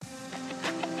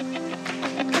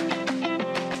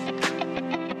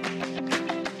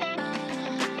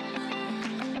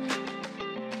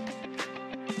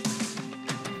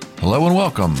Hello and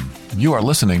welcome. You are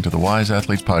listening to the Wise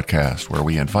Athletes Podcast, where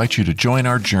we invite you to join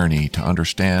our journey to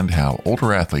understand how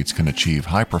older athletes can achieve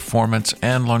high performance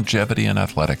and longevity in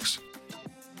athletics.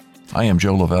 I am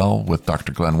Joe Lavelle with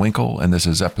Dr. Glenn Winkle, and this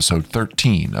is episode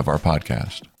 13 of our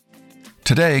podcast.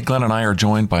 Today, Glenn and I are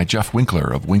joined by Jeff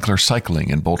Winkler of Winkler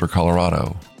Cycling in Boulder,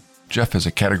 Colorado. Jeff is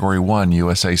a Category 1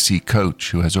 USAC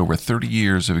coach who has over 30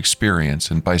 years of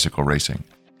experience in bicycle racing.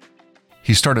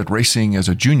 He started racing as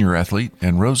a junior athlete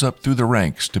and rose up through the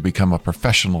ranks to become a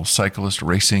professional cyclist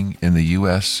racing in the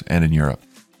U.S. and in Europe.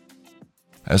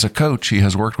 As a coach, he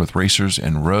has worked with racers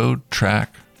in road,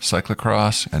 track,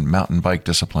 cyclocross, and mountain bike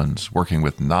disciplines, working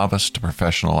with novice to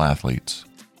professional athletes.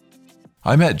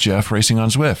 I met Jeff racing on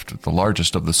Zwift, the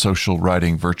largest of the social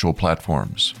riding virtual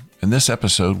platforms. In this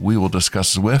episode, we will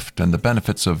discuss Zwift and the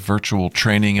benefits of virtual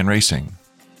training and racing.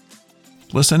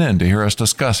 Listen in to hear us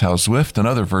discuss how Zwift and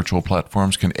other virtual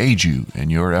platforms can aid you in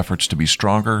your efforts to be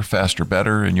stronger, faster,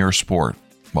 better in your sport,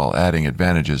 while adding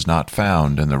advantages not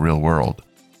found in the real world.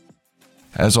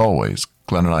 As always,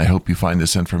 Glenn and I hope you find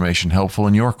this information helpful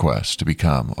in your quest to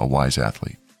become a wise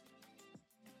athlete.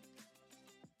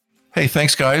 Hey,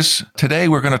 thanks guys. Today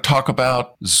we're going to talk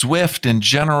about Zwift in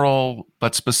general,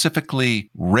 but specifically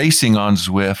racing on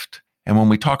Zwift. And when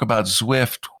we talk about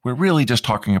Zwift, we're really just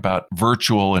talking about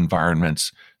virtual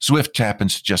environments. Zwift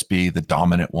happens to just be the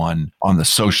dominant one on the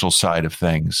social side of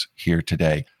things here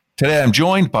today. Today, I'm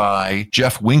joined by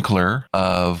Jeff Winkler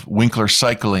of Winkler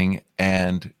Cycling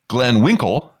and Glenn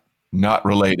Winkle, not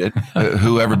related,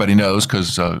 who everybody knows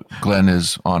because Glenn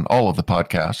is on all of the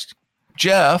podcasts.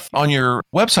 Jeff, on your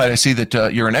website, I see that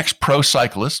you're an ex-pro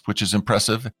cyclist, which is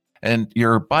impressive. And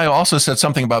your bio also said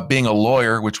something about being a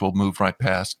lawyer, which we'll move right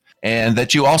past. And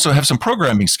that you also have some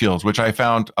programming skills, which I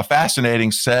found a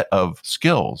fascinating set of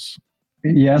skills.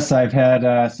 Yes, I've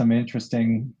had some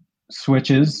interesting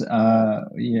switches.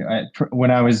 When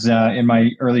I was in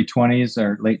my early 20s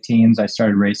or late teens, I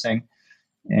started racing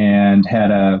and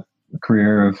had a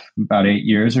career of about 8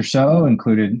 years or so,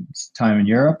 included time in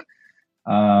Europe.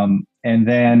 And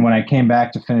then when I came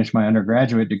back to finish my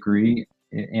undergraduate degree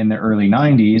in the early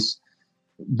 90s,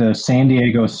 the San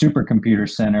Diego Supercomputer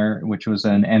Center, which was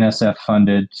an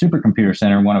NSF-funded supercomputer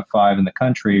center, one of 5 in the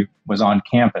country, was on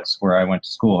campus where I went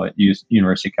to school at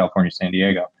University of California, San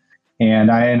Diego. And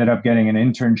I ended up getting an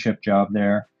internship job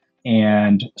there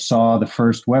and saw the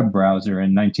first web browser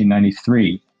in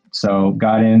 1993. So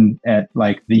got in at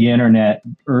like the internet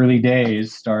early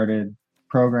days, started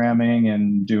programming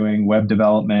and doing web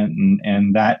development,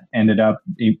 and that ended up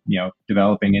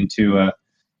developing into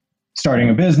starting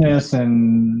a business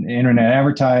and internet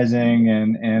advertising,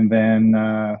 and then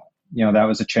that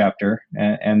was a chapter,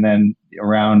 and then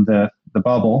around the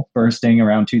bubble bursting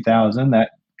around 2000,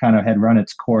 that kind of had run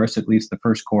its course, at least the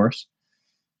first course,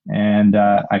 and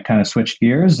I kind of switched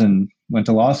gears and went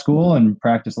to law school and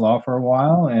practiced law for a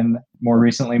while, and more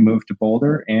recently moved to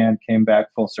Boulder and came back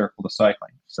full circle to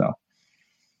cycling. So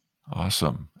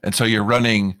awesome. And so you're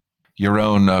running your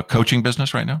own coaching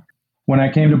business right now? When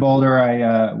I came to Boulder,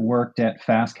 I worked at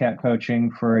Fast Cat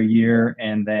Coaching for a year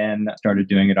and then started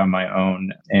doing it on my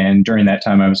own. And during that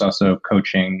time, I was also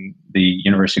coaching the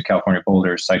University of California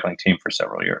Boulder cycling team for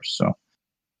several years. So,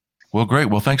 well, great.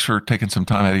 Well, thanks for taking some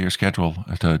time out of your schedule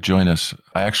to join us.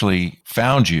 I actually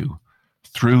found you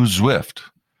through Zwift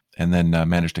and then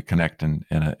managed to connect in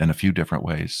a few different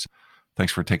ways.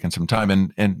 Thanks for taking some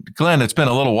time. And Glenn, it's been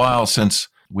a little while since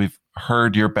we've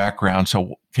heard your background.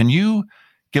 So can you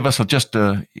give us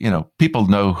people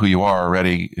know who you are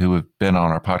already who have been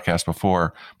on our podcast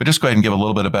before, but just go ahead and give a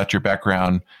little bit about your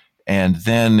background. And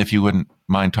then if you wouldn't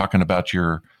mind talking about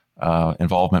your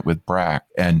involvement with BRAC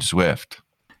and Zwift.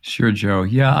 Sure, Joe.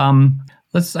 Yeah.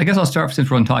 I guess I'll start since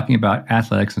we're talking about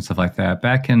athletics and stuff like that.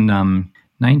 Back in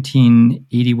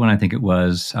 1981, I think it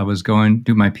was, I was going to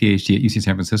do my PhD at UC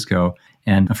San Francisco,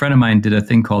 and a friend of mine did a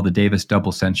thing called the Davis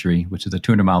Double Century, which is a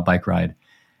 200-mile bike ride.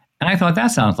 And I thought that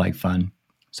sounds like fun.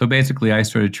 So basically, I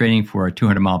started training for a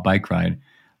 200-mile bike ride.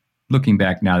 Looking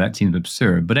back now, that seems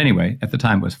absurd. But anyway, at the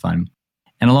time, it was fun.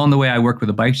 And along the way, I worked with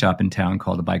a bike shop in town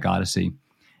called the Bike Odyssey.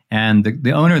 And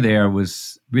the owner there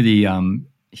was really,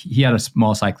 he had a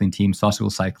small cycling team, social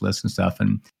cyclists and stuff.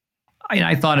 And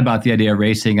I thought about the idea of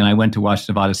racing, and I went to watch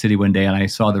Nevada City one day, and I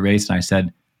saw the race, and I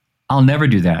said, I'll never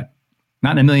do that.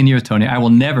 Not in a million years, Tony. I will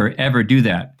never, ever do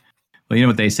that. Well, you know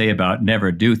what they say about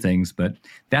never do things, but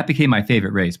that became my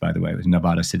favorite race, by the way. It was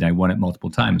Nevada City. I won it multiple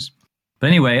times. But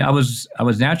anyway, I was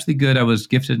naturally good. I was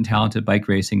gifted and talented at bike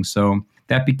racing. So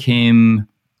that became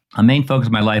a main focus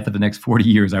of my life for the next 40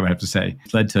 years, I would have to say.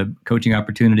 It led to coaching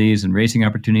opportunities and racing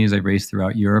opportunities. I raced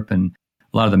throughout Europe and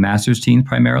a lot of the masters teams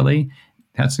primarily.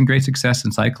 had some great success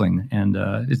in cycling. And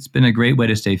it's been a great way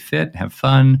to stay fit, have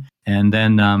fun. And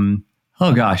then,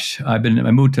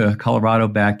 I moved to Colorado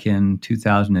back in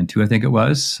 2002, I think it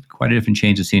was. Quite a different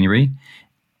change of scenery.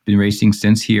 Been racing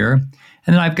since here.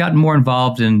 And then I've gotten more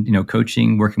involved in,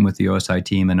 coaching, working with the OSI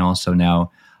team, and also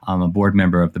now I'm a board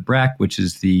member of the BRAC, which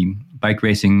is the Bike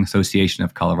Racing Association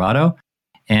of Colorado.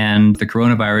 And the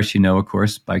coronavirus, of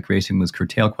course, bike racing was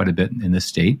curtailed quite a bit in this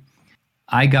state.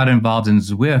 I got involved in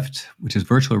Zwift, which is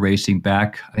virtual racing,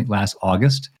 back, I think, last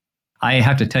August. I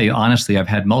have to tell you, honestly, I've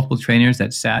had multiple trainers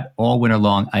that sat all winter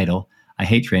long idle. I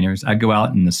hate trainers. I'd go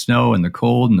out in the snow and the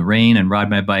cold and the rain and ride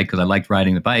my bike because I liked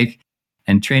riding the bike.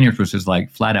 And trainers was just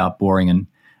like flat out boring. And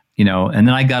then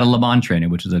I got a Le Mans trainer,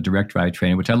 which is a direct drive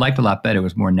trainer, which I liked a lot better. It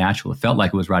was more natural. It felt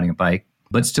like it was riding a bike,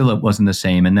 but still it wasn't the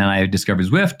same. And then I discovered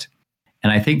Zwift.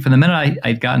 And I think from the minute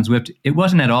I'd gotten Zwift, it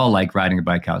wasn't at all like riding a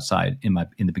bike outside in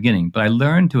the beginning, but I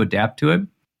learned to adapt to it.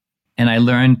 And I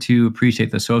learned to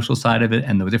appreciate the social side of it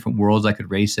and the different worlds I could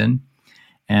race in.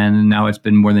 And now it's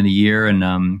been more than a year, and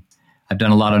I've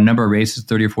done a number of races,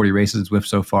 30 or 40 races Zwift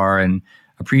so far, and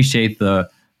appreciate the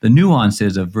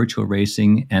nuances of virtual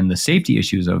racing and the safety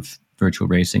issues of virtual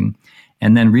racing.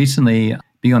 And then recently,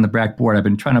 being on the BRAC board, I've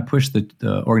been trying to push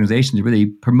the organization to really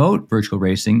promote virtual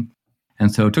racing.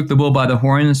 And so took the bull by the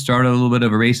horn, started a little bit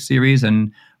of a race series,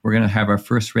 and we're going to have our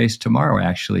first race tomorrow,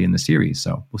 actually, in the series.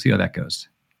 So we'll see how that goes.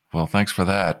 Well, thanks for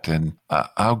that. And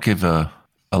I'll give a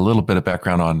little bit of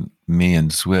background on me and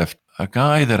Zwift. A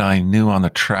guy that I knew on the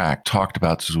track talked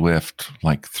about Zwift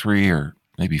like 3 or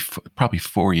maybe probably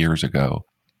 4 years ago.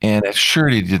 And it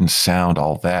surely didn't sound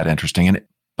all that interesting.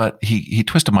 But he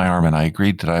twisted my arm, and I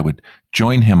agreed that I would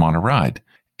join him on a ride.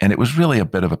 And it was really a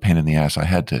bit of a pain in the ass. I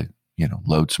had to,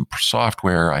 load some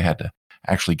software. I had to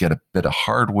actually get a bit of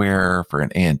hardware for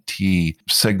an ANT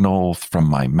signal from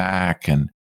my Mac. And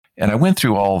I went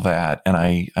through all that, and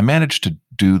I managed to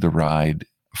do the ride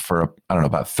for,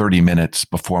 about 30 minutes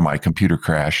before my computer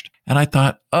crashed. And I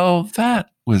thought, oh,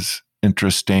 that was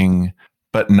interesting,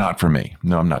 but not for me.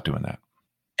 No, I'm not doing that.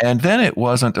 And then it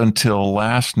wasn't until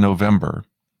last November,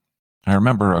 I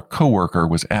remember a coworker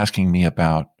was asking me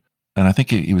about, and I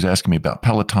think he was asking me about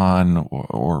Peloton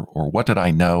or what did I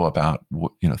know about,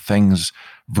 things,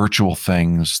 virtual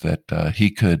things that he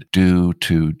could do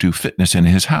to do fitness in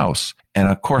his house. And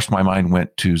of course, my mind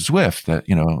went to Zwift, that,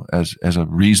 as a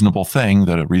reasonable thing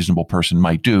that a reasonable person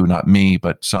might do, not me,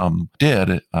 but some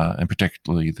did, and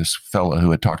particularly this fellow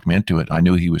who had talked me into it. I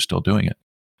knew he was still doing it.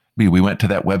 We went to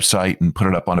that website and put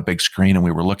it up on a big screen, and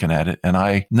we were looking at it. And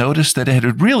I noticed that it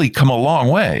had really come a long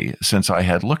way since I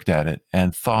had looked at it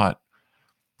and thought,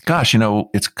 gosh,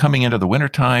 it's coming into the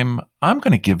wintertime. I'm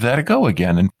going to give that a go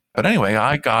again. But anyway,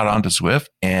 I got onto Zwift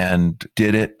and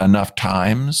did it enough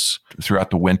times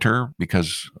throughout the winter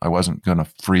because I wasn't going to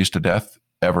freeze to death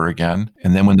ever again.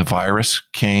 And then when the virus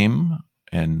came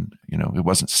and, it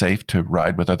wasn't safe to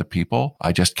ride with other people,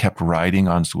 I just kept riding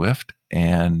on Zwift.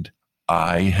 And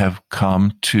I have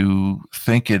come to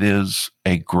think it is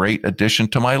a great addition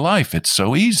to my life. It's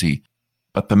so easy.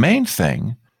 But the main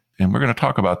thing, and we're going to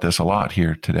talk about this a lot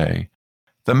here today,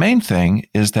 the main thing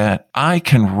is that I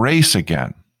can race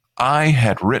again. I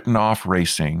had written off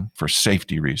racing for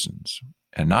safety reasons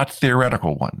and not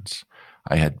theoretical ones.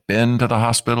 I had been to the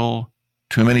hospital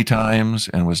too many times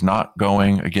and was not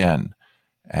going again.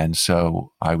 And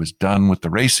so I was done with the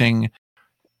racing.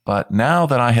 But now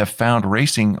that I have found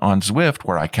racing on Zwift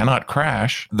where I cannot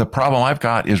crash, the problem I've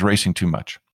got is racing too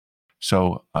much.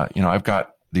 So, I've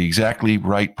got the exactly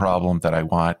right problem that I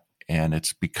want, and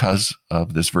it's because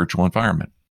of this virtual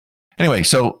environment. Anyway,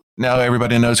 so now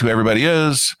everybody knows who everybody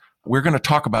is. We're going to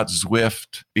talk about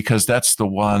Zwift because that's the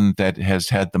one that has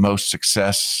had the most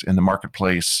success in the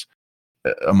marketplace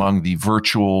among the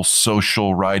virtual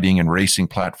social riding and racing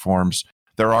platforms.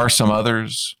 There are some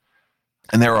others.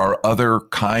 And there are other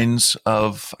kinds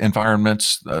of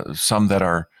environments, some that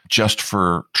are just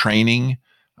for training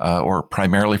or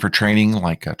primarily for training,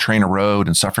 like Trainer Road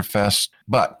and Sufferfest.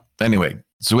 But anyway,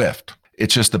 Zwift,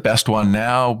 it's just the best one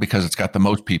now because it's got the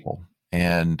most people.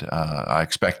 And I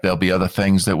expect there'll be other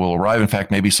things that will arrive. In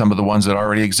fact, maybe some of the ones that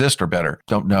already exist are better.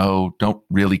 Don't know, don't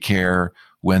really care.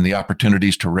 When the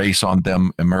opportunities to race on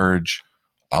them emerge,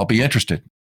 I'll be interested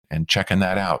in checking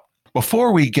that out.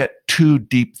 Before we get too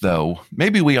deep, though,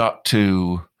 maybe we ought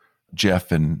to,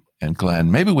 Jeff and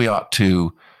Glenn, maybe we ought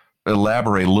to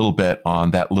elaborate a little bit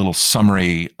on that little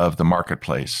summary of the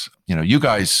marketplace. You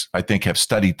guys, I think, have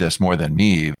studied this more than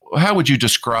me. How would you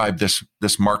describe this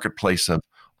marketplace of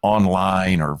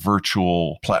online or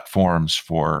virtual platforms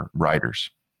for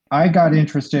riders? I got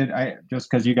interested,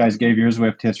 just because you guys gave your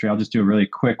Zwift history, I'll just do a really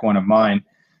quick one of mine.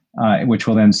 which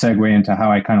will then segue into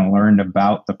how I kind of learned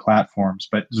about the platforms.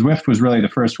 But Zwift was really the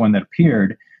first one that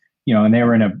appeared, and they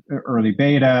were in an early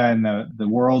beta, and the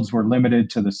worlds were limited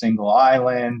to the single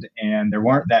island, and there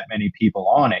weren't that many people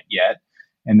on it yet.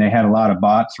 And they had a lot of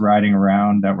bots riding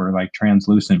around that were like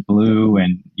translucent blue,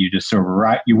 and you just sort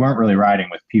of you weren't really riding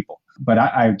with people. But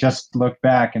I just looked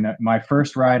back, and my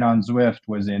first ride on Zwift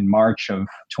was in March of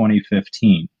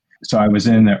 2015. So I was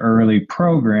in the early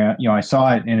program. I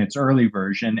saw it in its early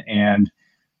version, and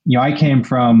I came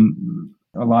from,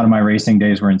 a lot of my racing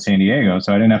days were in San Diego,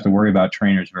 so I didn't have to worry about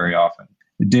trainers very often.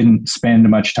 Didn't spend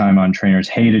much time on trainers,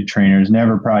 hated trainers,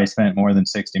 never probably spent more than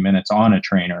 60 minutes on a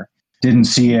trainer. Didn't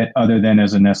see it other than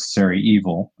as a necessary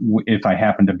evil if I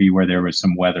happened to be where there was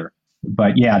some weather.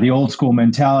 But yeah, the old school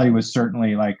mentality was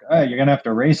certainly like, oh, you're going to have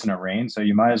to race in a rain, so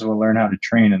you might as well learn how to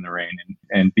train in the rain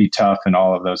and be tough and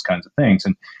all of those kinds of things.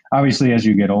 And obviously, as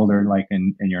you get older,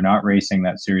 and you're not racing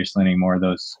that seriously anymore,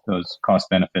 those cost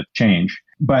benefits change.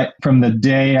 But from the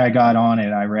day I got on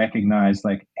it, I recognized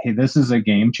like, hey, this is a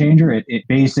game changer. It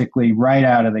basically right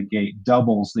out of the gate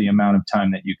doubles the amount of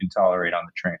time that you can tolerate on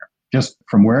the trainer. Just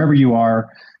from wherever you are,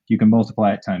 you can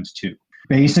multiply it times 2.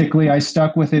 Basically, I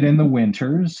stuck with it in the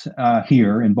winters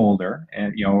here in Boulder,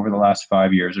 and over the last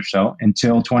 5 years or so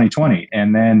until 2020,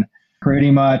 and then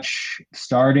pretty much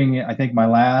starting, I think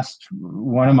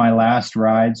one of my last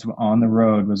rides on the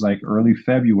road was like early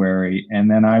February, and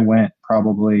then I went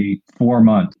probably 4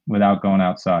 months without going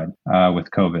outside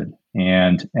with COVID.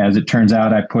 And as it turns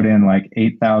out, I put in like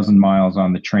 8,000 miles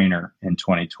on the trainer in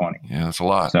 2020. Yeah, that's a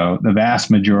lot. So the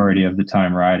vast majority of the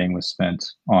time riding was spent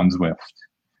on Zwift.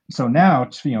 So now,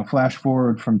 flash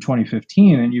forward from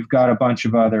 2015, and you've got a bunch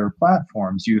of other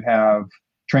platforms. You have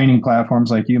training platforms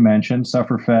like you mentioned,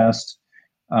 Sufferfest.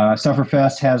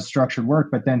 Sufferfest has structured work,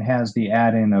 but then has the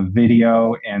add-in of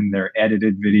video and their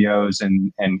edited videos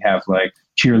and have like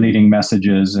cheerleading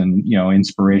messages and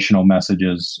inspirational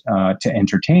messages to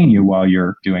entertain you while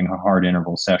you're doing a hard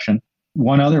interval session.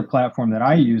 One other platform that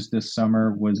I used this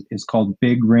summer is called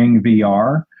Big Ring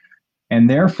VR. And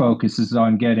their focus is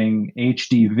on getting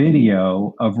HD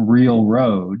video of real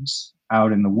roads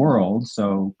out in the world.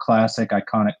 So classic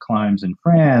iconic climbs in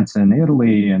France and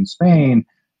Italy and Spain.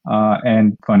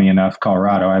 And funny enough,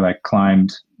 Colorado, I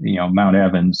climbed, Mount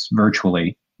Evans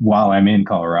virtually while I'm in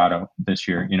Colorado this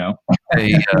year,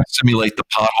 They simulate the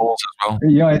potholes as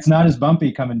well. It's not as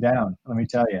bumpy coming down, let me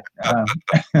tell you.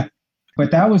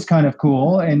 But that was kind of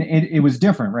cool. And it was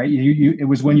different, right? It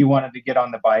was when you wanted to get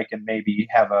on the bike and maybe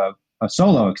have a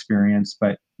solo experience,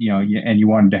 but and you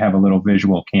wanted to have a little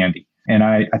visual candy. And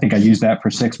I think I used that for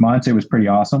 6 months. It was pretty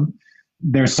awesome.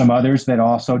 There's some others that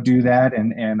also do that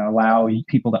and allow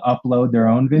people to upload their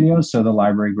own videos, so the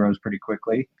library grows pretty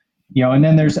quickly. And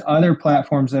then there's other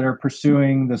platforms that are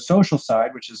pursuing the social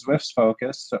side, which is Zwift's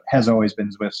focus, has always been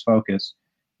Zwift's focus,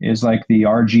 is like the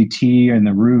RGT and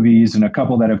the Ruvies and a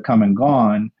couple that have come and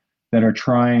gone that are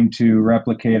trying to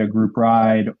replicate a group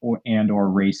ride or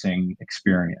racing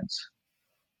experience.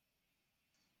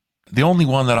 The only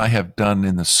one that I have done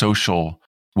in the social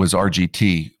was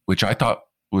RGT, which I thought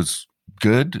was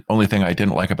good. Only thing I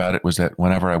didn't like about it was that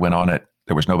whenever I went on it,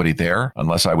 there was nobody there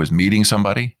unless I was meeting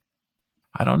somebody.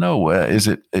 I don't know. Is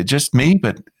it just me?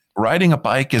 But riding a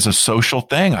bike is a social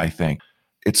thing, I think.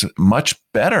 It's much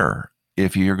better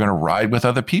if you're going to ride with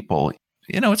other people.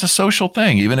 It's a social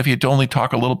thing, even if you only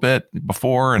talk a little bit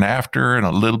before and after and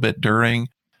a little bit during.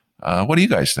 What do you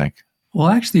guys think? Well,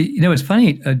 actually, it's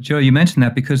funny, Joe, you mentioned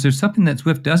that because there's something that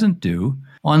Zwift doesn't do.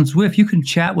 On Zwift, you can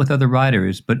chat with other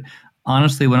riders, but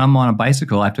honestly, when I'm on a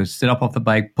bicycle, I have to sit up off the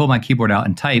bike, pull my keyboard out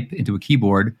and type into a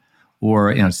keyboard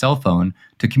or a cell phone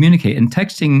to communicate. And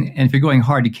texting, and if you're going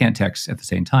hard, you can't text at the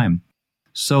same time.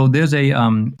 So there's a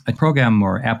program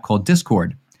or app called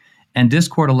Discord. And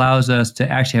Discord allows us to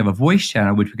actually have a voice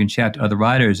channel, which we can chat to other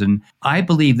riders. And I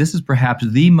believe this is perhaps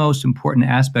the most important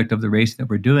aspect of the racing that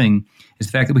we're doing, is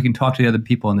the fact that we can talk to the other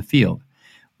people in the field.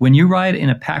 When you ride in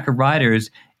a pack of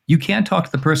riders, you can't talk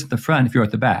to the person at the front if you're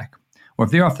at the back. Or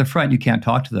if they're off the front, you can't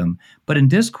talk to them. But in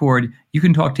Discord, you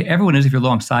can talk to everyone as if you're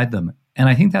alongside them. And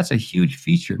I think that's a huge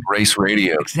feature. Race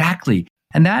radio. Exactly.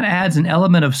 And that adds an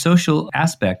element of social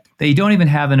aspect that you don't even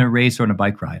have in a race or in a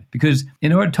bike ride. Because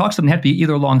in order to talk to someone, you have to be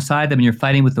either alongside them and you're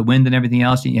fighting with the wind and everything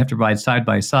else. And you have to ride side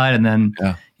by side. And then,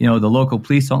 the local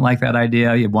police don't like that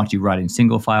idea. They want you riding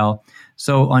single file.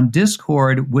 So on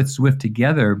Discord with Zwift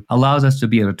together allows us to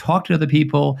be able to talk to other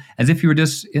people as if you were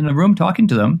just in a room talking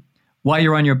to them while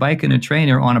you're on your bike in a train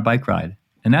or on a bike ride.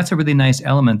 And that's a really nice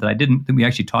element that I didn't think we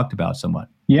actually talked about somewhat.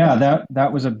 Yeah,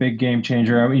 that was a big game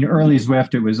changer. I mean, early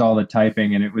Zwift, it was all the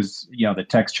typing and it was, the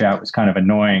text chat was kind of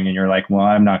annoying and you're like, well,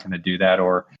 I'm not going to do that.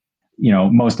 Or,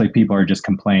 mostly people are just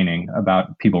complaining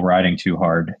about people riding too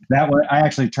hard. I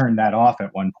actually turned that off at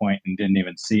one point and didn't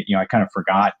even see it. I kind of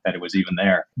forgot that it was even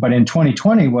there. But in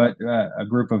 2020, what a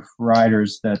group of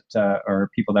riders that or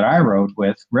people that I rode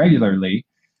with regularly,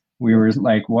 we were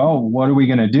like, well, what are we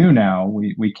going to do now?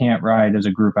 We can't ride as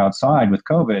a group outside with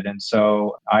COVID. And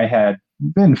so I had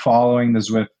been following the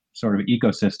Zwift sort of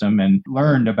ecosystem and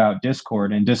learned about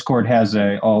Discord. And Discord has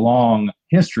a long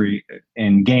history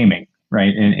in gaming,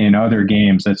 right? In other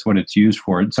games, that's what it's used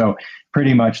for. And so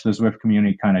pretty much the Zwift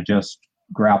community kind of just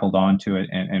grappled onto it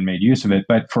and made use of it.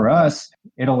 But for us,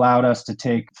 it allowed us to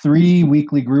take 3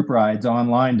 weekly group rides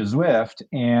online to Zwift,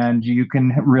 and you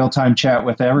can real-time chat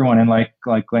with everyone. And like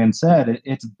Glenn said,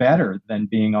 it's better than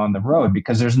being on the road,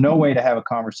 because there's no way to have a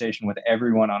conversation with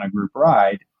everyone on a group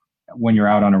ride when you're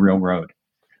out on a real road.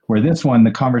 Where this one,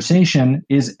 the conversation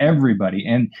is everybody,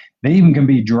 and they even can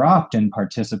be dropped and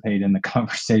participate in the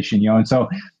conversation, And so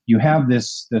you have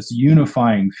this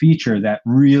unifying feature that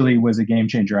really was a game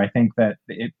changer. I think that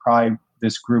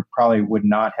this group probably would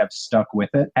not have stuck with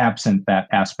it absent that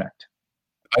aspect.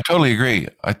 I totally agree.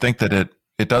 I think that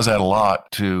it does add a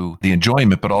lot to the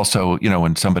enjoyment, but also,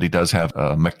 when somebody does have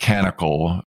a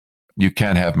mechanical, you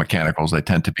can have mechanicals. They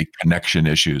tend to be connection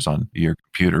issues on your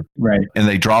computer. Right. And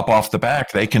they drop off the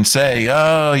back. They can say,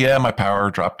 oh, yeah, my power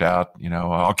dropped out.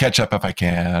 I'll catch up if I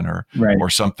can or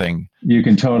something. You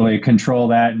can totally control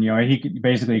that. And,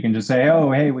 you can just say,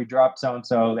 oh, hey, we dropped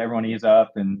so-and-so. Everyone ease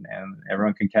up and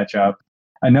everyone can catch up.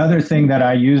 Another thing that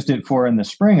I used it for in the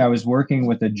spring, I was working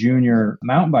with a junior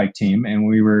mountain bike team, and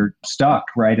we were stuck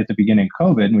right at the beginning of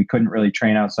COVID, and we couldn't really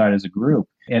train outside as a group,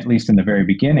 at least in the very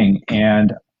beginning.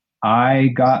 And I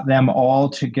got them all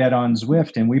to get on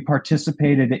Zwift, and we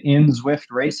participated in Zwift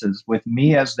races with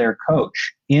me as their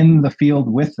coach in the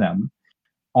field with them,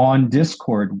 on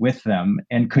Discord with them,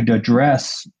 and could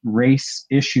address race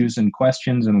issues and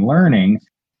questions and learning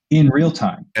in real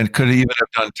time. And could even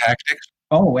have done tactics?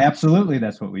 Oh, absolutely.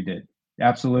 That's what we did.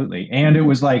 Absolutely. And it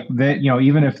was like that,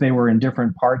 even if they were in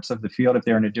different parts of the field, if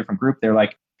they're in a different group, they're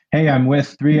like, hey, I'm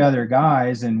with 3 other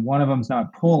guys and one of them's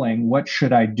not pulling. What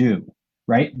should I do?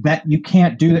 Right? That you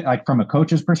can't do that. Like from a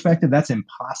coach's perspective, that's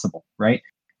impossible. Right.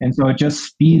 And so it just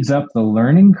speeds up the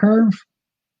learning curve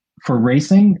for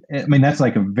racing. I mean, that's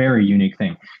like a very unique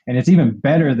thing. And it's even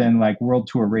better than like World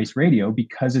Tour Race Radio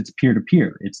because it's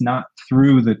peer-to-peer. It's not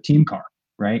through the team car,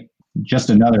 right? Just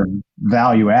another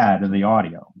value add of the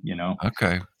audio,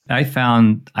 Okay. I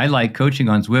found I like coaching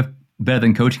on Zwift better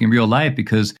than coaching in real life,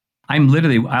 because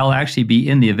I'll actually be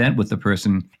in the event with the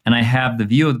person, and I have the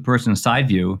view of the person, side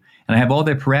view, and I have all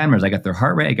their parameters. I got their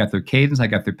heart rate, I got their cadence, I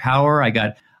got their power,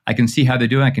 I can see how they're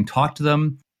doing, I can talk to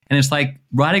them. And it's like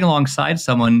riding alongside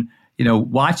someone,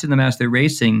 watching them as they're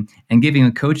racing and giving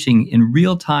them coaching in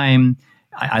real time.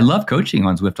 I love coaching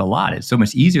on Zwift a lot. It's so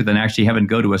much easier than actually having to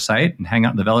go to a site and hang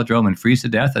out in the velodrome and freeze to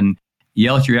death and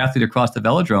yell at your athlete across the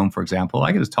velodrome, for example.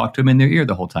 I can just talk to them in their ear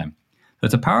the whole time. So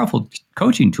it's a powerful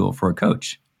coaching tool for a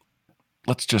coach.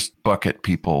 Let's just bucket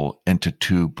people into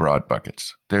 2 broad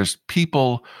buckets. There's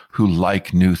people who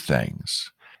like new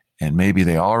things, and maybe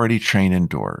they already train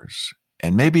indoors,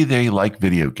 and maybe they like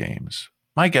video games.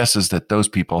 My guess is that those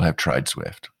people have tried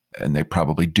Zwift, and they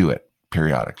probably do it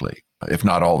periodically, if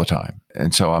not all the time.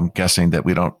 And so I'm guessing that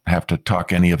we don't have to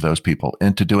talk any of those people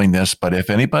into doing this. But if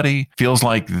anybody feels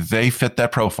like they fit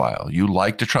that profile, you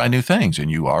like to try new things and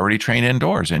you already train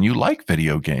indoors and you like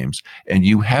video games and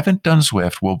you haven't done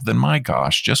Zwift, well, then my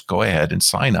gosh, just go ahead and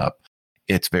sign up.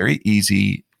 It's very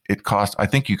easy. It costs, I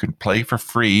think you can play for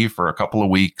free for a couple of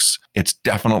weeks. It's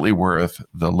definitely worth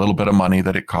the little bit of money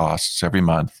that it costs every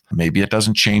month. Maybe it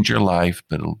doesn't change your life,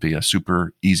 but it'll be a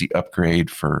super easy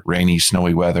upgrade for rainy,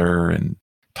 snowy weather and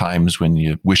times when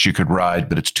you wish you could ride,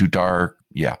 but it's too dark.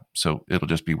 Yeah, so it'll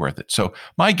just be worth it. So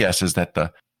my guess is that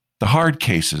the hard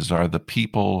cases are the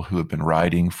people who have been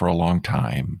riding for a long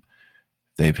time.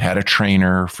 They've had a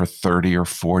trainer for 30 or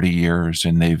 40 years,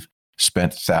 and they've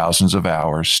spent thousands of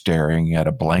hours staring at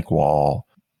a blank wall,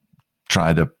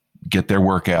 trying to get their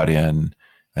workout in,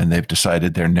 and they've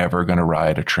decided they're never going to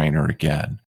ride a trainer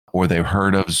again. Or they've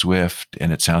heard of Zwift,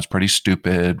 and it sounds pretty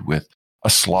stupid with a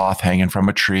sloth hanging from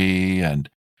a tree and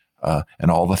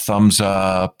all the thumbs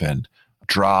up and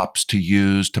drops to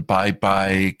use to buy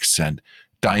bikes and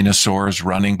dinosaurs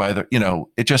running by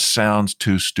it just sounds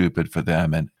too stupid for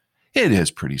them. And it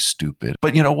is pretty stupid.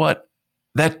 But you know what?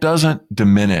 That doesn't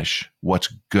diminish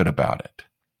what's good about it.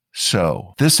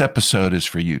 So this episode is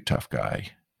for you, tough guy.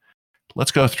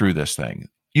 Let's go through this thing.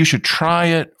 You should try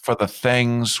it for the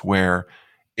things where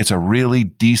it's a really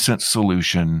decent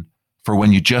solution for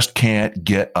when you just can't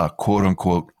get a quote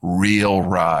unquote real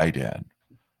ride in.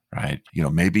 right?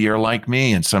 Maybe you're like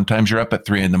me and sometimes you're up at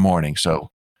 3 a.m.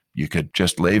 So you could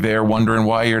just lay there wondering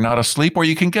why you're not asleep, or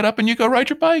you can get up and you go ride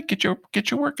your bike, get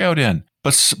your workout in.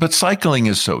 But cycling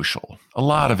is social. A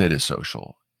lot of it is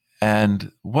social.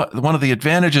 And one of the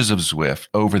advantages of Zwift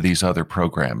over these other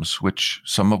programs,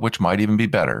 some of which might even be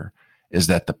better, is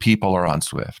that the people are on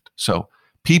Zwift. So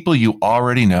people you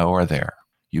already know are there.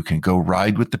 You can go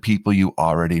ride with the people you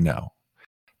already know.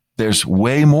 There's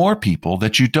way more people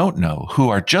that you don't know who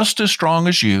are just as strong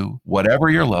as you, whatever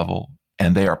your level,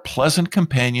 and they are pleasant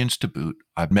companions to boot.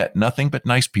 I've met nothing but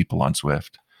nice people on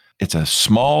Zwift. It's a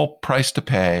small price to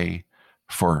pay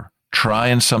for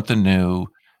trying something new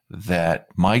that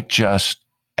might just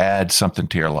add something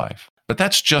to your life. But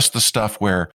that's just the stuff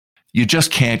where you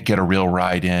just can't get a real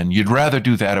ride in. You'd rather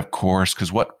do that, of course,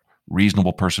 because what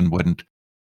reasonable person wouldn't?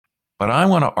 But I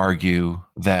want to argue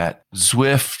that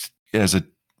Zwift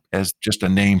as just a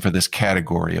name for this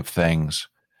category of things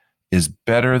is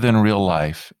better than real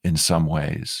life in some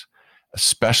ways,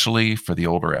 especially for the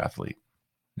older athlete.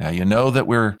 Now, you know that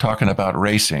we're talking about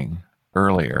racing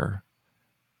earlier.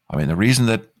 I mean, the reason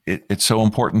that it's so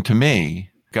important to me,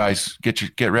 guys,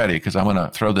 get ready, because I'm going to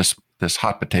throw this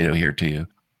hot potato here to you.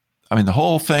 I mean, the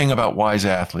whole thing about wise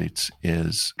athletes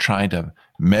is trying to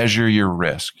measure your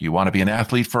risk. You want to be an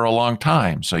athlete for a long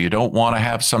time, so you don't want to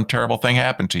have some terrible thing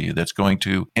happen to you that's going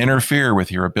to interfere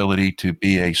with your ability to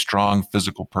be a strong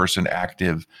physical person,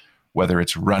 active, whether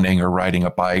it's running or riding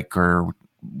a bike or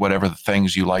whatever the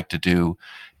things you like to do.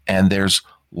 And there's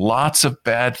lots of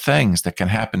bad things that can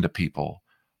happen to people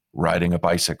riding a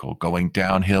bicycle, going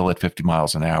downhill at 50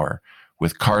 miles an hour,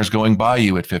 with cars going by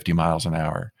you at 50 miles an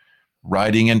hour,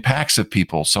 riding in packs of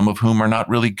people, some of whom are not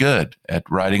really good at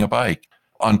riding a bike.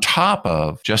 On top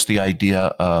of just the idea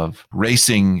of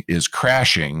racing is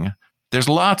crashing, there's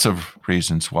lots of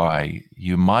reasons why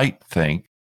you might think,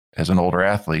 as an older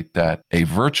athlete, that a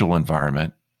virtual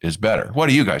environment is better. What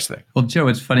do you guys think? Well, Joe,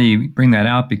 it's funny you bring that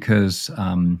out because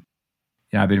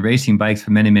I've been racing bikes for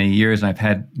many, many years, and I've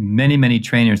had many, many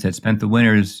trainers that spent the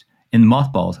winters in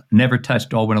mothballs, never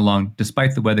touched all winter long,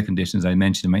 despite the weather conditions I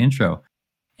mentioned in my intro.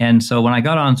 And so when I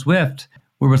got on Zwift,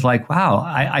 it was like, wow,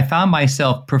 I found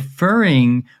myself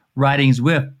preferring riding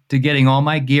Zwift to getting all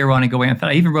my gear on and going. In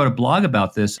fact, I even wrote a blog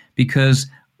about this because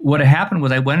what had happened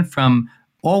was I went from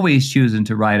always choosing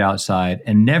to ride outside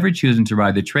and never choosing to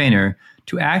ride the trainer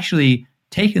to actually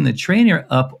taking the trainer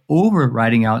up over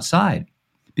riding outside.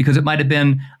 Because it might have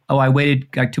been, I waited,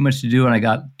 got too much to do and I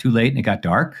got too late and it got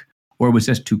dark, or it was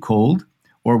just too cold,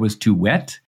 or it was too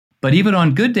wet. But even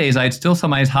on good days, I'd still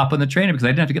sometimes hop on the trainer because I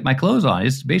didn't have to get my clothes on. I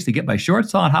just basically get my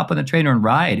shorts on, hop on the trainer and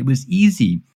ride. It was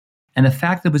easy. And the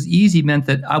fact that it was easy meant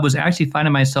that I was actually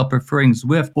finding myself preferring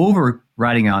Zwift over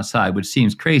riding outside, which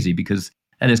seems crazy because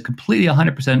that is completely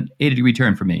 100% 80-degree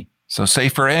turn for me. So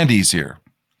safer and easier.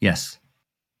 Yes.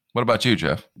 What about you,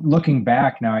 Jeff? Looking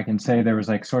back now, I can say there was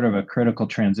like sort of a critical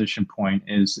transition point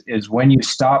is when you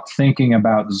stop thinking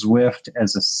about Zwift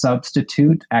as a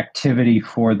substitute activity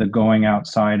for the going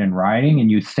outside and riding,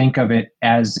 and you think of it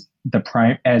as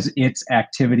as its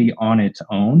activity on its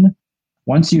own.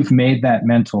 Once you've made that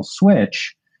mental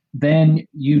switch, then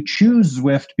you choose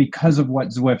Zwift because of what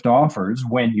Zwift offers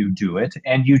when you do it,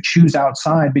 and you choose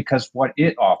outside because what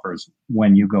it offers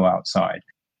when you go outside.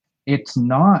 It's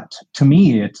not, to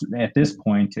me, it's at this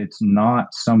point, it's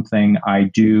not something I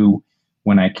do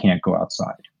when I can't go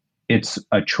outside. It's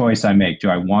a choice I make. Do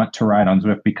I want to ride on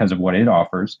Zwift because of what it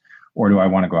offers, or do I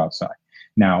want to go outside?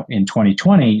 Now, in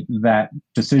 2020, that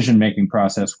decision-making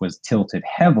process was tilted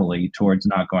heavily towards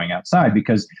not going outside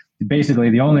because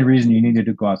basically the only reason you needed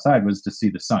to go outside was to see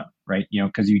the sun, right?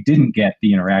 Because you didn't get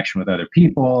the interaction with other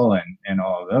people and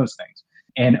all of those things.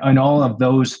 And all of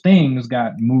those things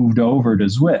got moved over to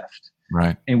Zwift.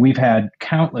 Right. And we've had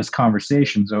countless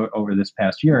conversations over this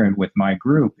past year and with my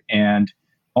group, and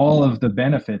all of the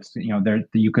benefits,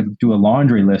 you could do a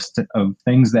laundry list of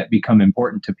things that become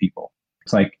important to people.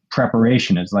 It's like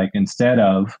preparation is like, instead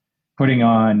of putting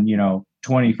on,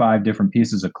 25 different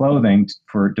pieces of clothing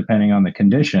for depending on the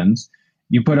conditions,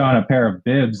 you put on a pair of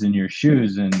bibs and your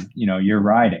shoes and, you're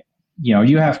riding.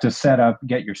 You have to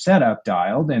get your setup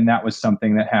dialed. And that was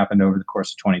something that happened over the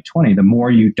course of 2020. The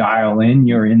more you dial in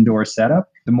your indoor setup,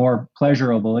 the more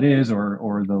pleasurable it is,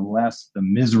 or the less the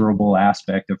miserable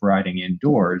aspect of riding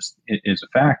indoors is a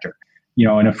factor.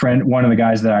 And one of the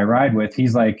guys that I ride with,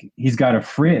 he's got a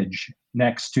fridge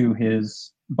next to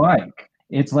his bike.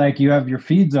 It's like you have your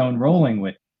feed zone rolling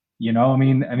with,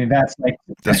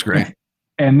 that's great.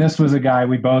 And this was a guy,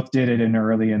 we both did it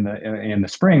early in the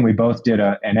spring. We both did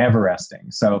an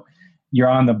Everesting. So you're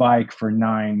on the bike for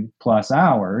 9+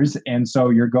 hours. And so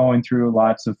you're going through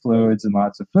lots of fluids and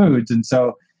lots of foods. And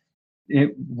so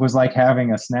it was like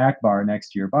having a snack bar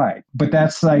next to your bike. But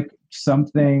that's like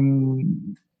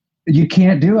something you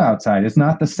can't do outside. It's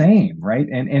not the same, right?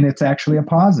 And it's actually a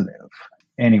positive.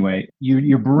 Anyway,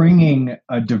 you're bringing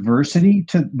a diversity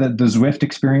to the Zwift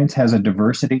experience has a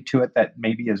diversity to it that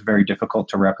maybe is very difficult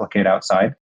to replicate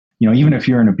outside. Even if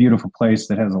you're in a beautiful place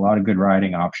that has a lot of good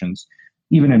riding options,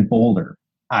 even in Boulder,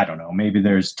 I don't know, maybe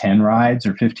there's 10 rides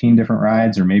or 15 different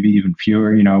rides or maybe even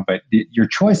fewer, but your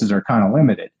choices are kind of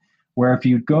limited. Where if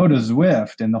you go to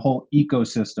Zwift and the whole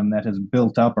ecosystem that has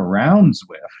built up around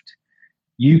Zwift,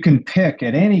 you can pick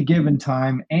at any given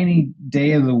time, any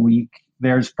day of the week.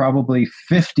 There's probably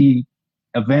 50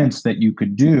 events that you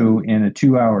could do in a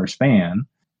 2-hour span,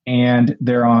 and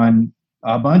they're on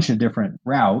a bunch of different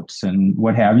routes and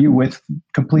what have you with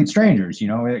complete strangers.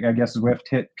 I guess Zwift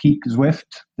hit peak Zwift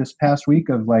this past week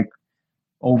of like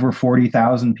over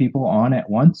 40,000 people on at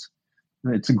once.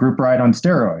 It's a group ride on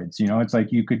steroids. It's like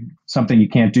something you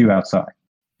can't do outside.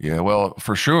 Yeah, well,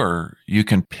 for sure, you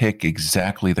can pick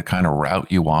exactly the kind of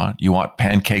route you want. You want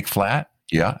pancake flat?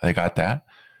 Yeah, they got that.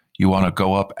 You want to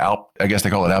go up I guess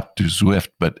they call it Alpe du Zwift,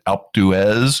 but Alpe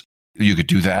d'Huez. You could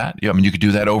do that. Yeah, you could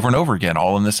do that over and over again,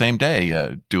 all in the same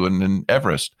day, doing in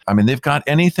Everest. They've got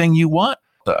anything you want.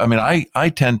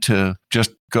 I tend to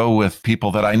just go with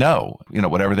people that I know.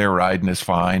 Whatever they're riding is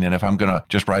fine. And if I'm going to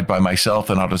just ride by myself,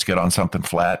 then I'll just get on something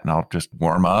flat and I'll just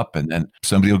warm up. And then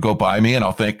somebody will go by me and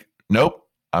I'll think, nope,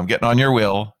 I'm getting on your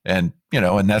wheel. And,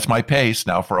 and that's my pace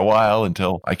now for a while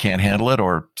until I can't handle it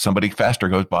or somebody faster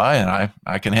goes by and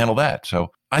I can handle that.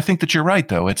 So I think that you're right,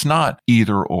 though. It's not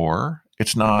either or.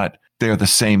 It's not they're the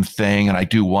same thing and I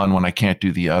do one when I can't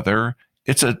do the other.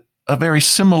 It's a very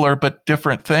similar but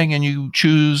different thing, and you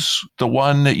choose the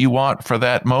one that you want for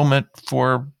that moment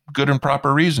for good and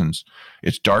proper reasons.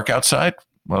 It's dark outside.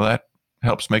 Well, that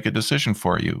helps make a decision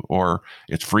for you. Or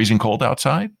it's freezing cold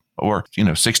outside, or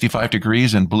 65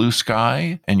 degrees and blue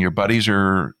sky, and your buddies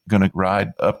are going to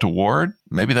ride up to Ward.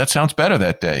 Maybe that sounds better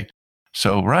that day.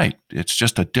 So, right, it's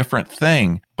just a different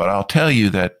thing. But I'll tell you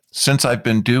that since I've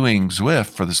been doing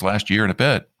Zwift for this last year and a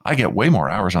bit, I get way more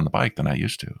hours on the bike than I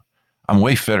used to. I'm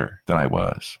way fitter than I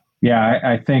was. Yeah,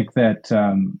 I think that,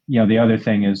 the other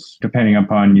thing is depending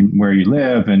upon where you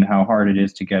live and how hard it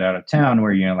is to get out of town,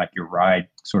 where, your ride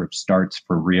sort of starts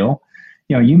for real.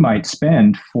 You might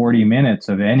spend 40 minutes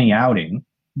of any outing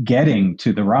getting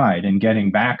to the ride and getting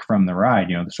back from the ride,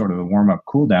 the sort of the warm-up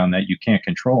cool down that you can't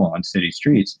control on city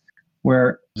streets.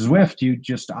 Where Zwift, you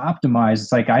just optimize.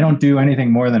 It's like, I don't do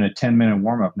anything more than a 10-minute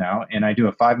warm-up now, and I do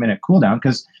a 5-minute cool down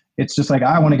because it's just like,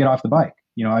 I want to get off the bike.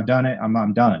 I've done it.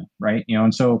 I'm done. Right.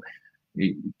 And so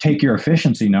take your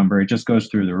efficiency number. It just goes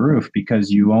through the roof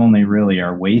because you only really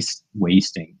are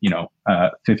wasting,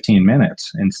 15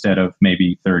 minutes instead of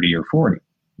maybe 30 or 40,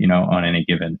 on any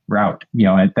given route.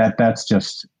 That's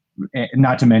just,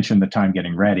 not to mention the time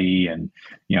getting ready and,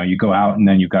 you go out and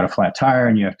then you've got a flat tire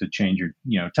and you have to change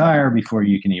your, tire before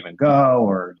you can even go,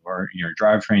 or your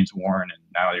drivetrain's worn and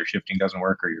now your shifting doesn't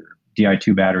work, or your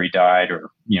Di2 battery died,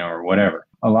 or whatever.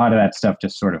 A lot of that stuff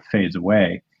just sort of fades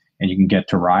away and you can get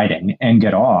to riding and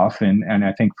get off. And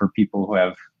I think for people who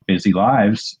have busy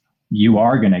lives, you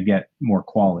are going to get more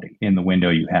quality in the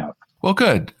window you have. Well,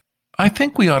 good. I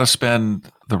think we ought to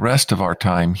spend the rest of our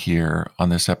time here on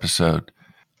this episode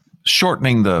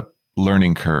shortening the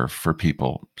learning curve for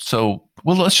people. So,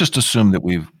 let's just assume that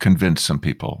we've convinced some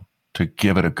people to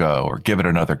give it a go or give it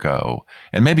another go.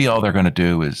 And maybe all they're going to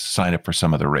do is sign up for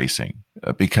some of the racing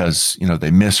because,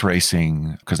 they miss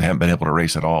racing because they haven't been able to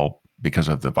race at all because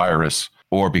of the virus,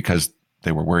 or because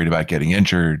they were worried about getting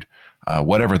injured,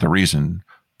 whatever the reason.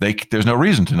 There's no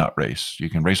reason to not race. You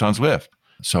can race on Zwift.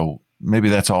 So maybe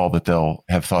that's all that they'll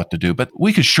have thought to do. But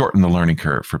we could shorten the learning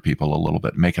curve for people a little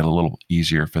bit, make it a little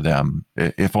easier for them,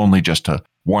 if only just to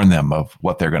warn them of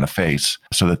what they're going to face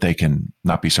so that they can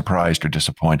not be surprised or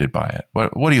disappointed by it.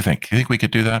 What do you think? Do you think we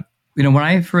could do that? When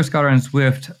I first got on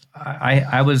Zwift,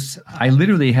 I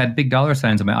literally had big dollar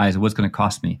signs in my eyes of what's going to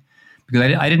cost me, because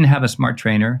I didn't have a smart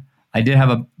trainer. I did have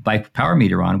a bike power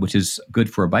meter on, which is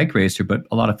good for a bike racer, but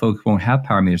a lot of folks won't have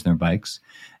power meters in their bikes.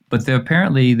 But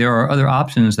apparently there are other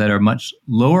options that are much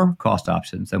lower cost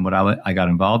options than what I got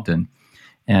involved in.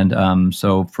 And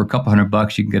so for a couple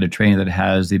 $100, you can get a trainer that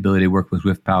has the ability to work with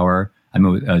Zwift Power.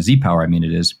 Z-Power, it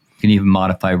is. You can even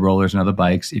modify rollers and other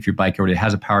bikes. If your bike already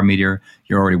has a power meter,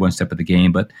 you're already one step of the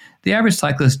game. But the average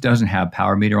cyclist doesn't have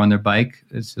power meter on their bike.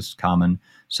 It's just common.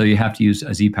 So you have to use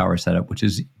a Z-Power setup, which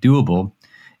is doable.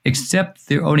 Except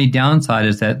the only downside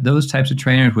is that those types of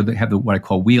trainers would have what I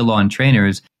call wheel-on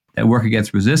trainers. that work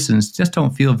against resistance just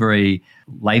don't feel very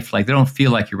lifelike. They don't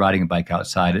feel like you're riding a bike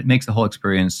outside. It makes the whole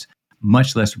experience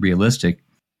much less realistic.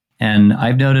 And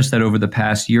I've noticed that over the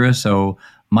past year or so,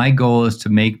 my goal is to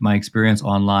make my experience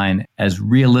online as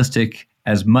realistic,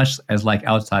 as much as like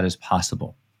outside as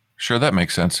possible. Sure, that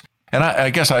makes sense. And I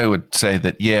guess I would say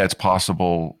that, yeah, it's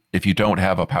possible if you don't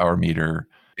have a power meter,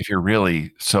 if you're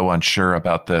really so unsure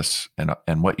about this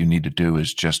and what you need to do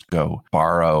is just go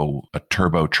borrow a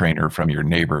turbo trainer from your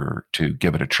neighbor to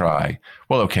give it a try.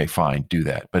 Well, okay, fine, do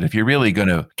that. But if you're really going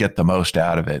to get the most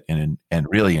out of it and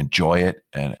really enjoy it,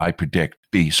 and I predict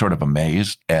be sort of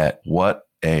amazed at what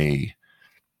a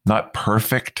not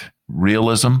perfect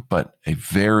realism, but a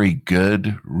very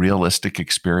good realistic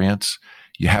experience,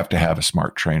 you have to have a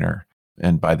smart trainer.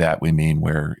 And by that, we mean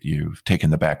where you've taken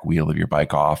the back wheel of your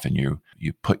bike off and you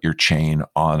put your chain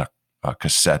on a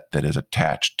cassette that is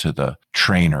attached to the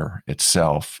trainer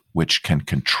itself, which can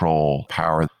control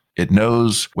power. It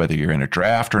knows whether you're in a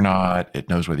draft or not. It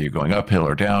knows whether you're going uphill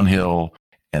or downhill.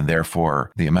 And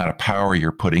therefore, the amount of power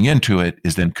you're putting into it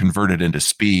is then converted into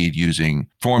speed using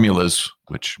formulas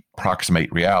which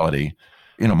approximate reality.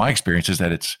 My experience is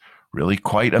that it's really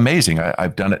quite amazing.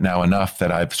 I've done it now enough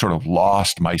that I've sort of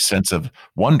lost my sense of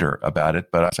wonder about it.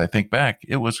 But as I think back,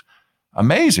 it was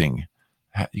amazing,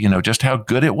 just how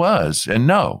good it was. And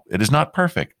no, it is not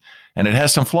perfect. And it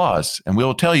has some flaws, and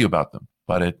we'll tell you about them.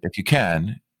 But if you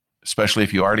can, especially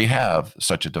if you already have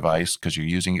such a device because you're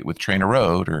using it with Trainer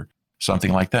Road or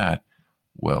something like that,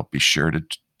 well, be sure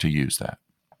to use that.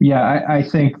 Yeah, I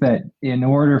think that in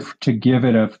order to give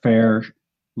it a fair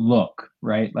look,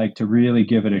 right, like to really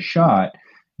give it a shot,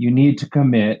 you need to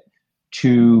commit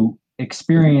to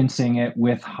experiencing it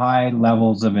with high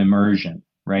levels of immersion,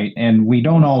 right? And we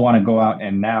don't all want to go out,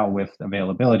 and now with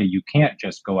availability, you can't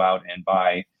just go out and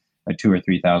buy a $2,000 or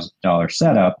 $3,000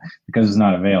 setup because it's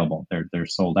not available. They're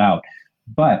sold out.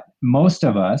 But most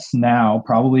of us now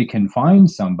probably can find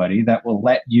somebody that will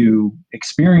let you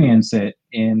experience it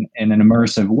in an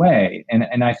immersive way.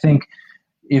 And I think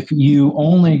if you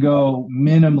only go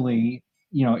minimally,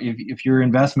 if your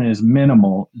investment is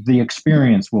minimal, the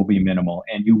experience will be minimal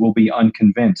and you will be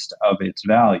unconvinced of its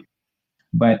value.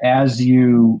 But if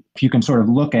you can sort of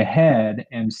look ahead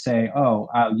and say,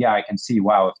 yeah, I can see,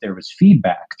 wow, if there was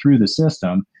feedback through the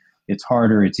system, it's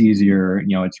harder, it's easier,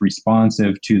 it's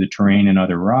responsive to the terrain and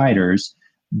other riders.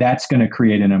 That's going to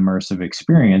create an immersive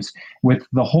experience. With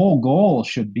the whole goal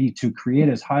should be to create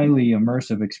as highly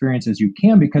immersive experience as you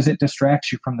can, because it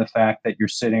distracts you from the fact that you're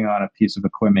sitting on a piece of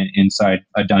equipment inside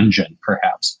a dungeon,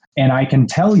 perhaps. And I can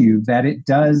tell you that it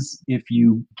does if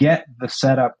you get the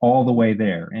setup all the way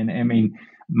there. And I mean,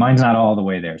 mine's not all the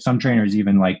way there. Some trainers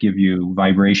even give you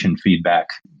vibration feedback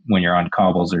when you're on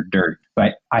cobbles or dirt.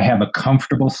 But I have a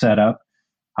comfortable setup.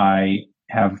 I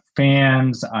have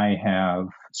fans, I have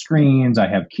screens, I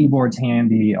have keyboards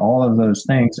handy, all of those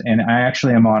things. And I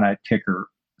actually am on a Kicker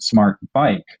Smart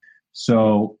bike.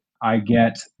 So I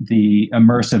get the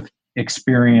immersive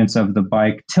experience of the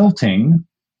bike tilting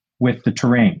with the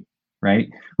terrain, right?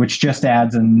 Which just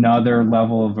adds another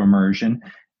level of immersion.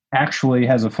 Actually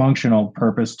has a functional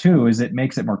purpose too, is it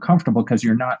makes it more comfortable because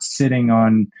you're not sitting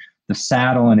on the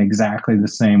saddle in exactly the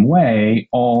same way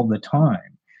all the time.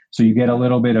 So you get a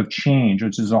little bit of change,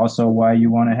 which is also why you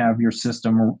want to have your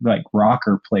system like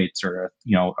rocker plates or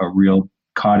a real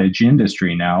cottage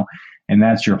industry now. And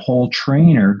that's your whole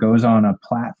trainer goes on a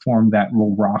platform that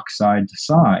will rock side to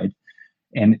side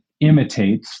and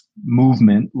imitates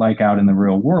movement like out in the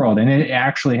real world. And it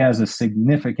actually has a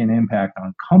significant impact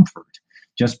on comfort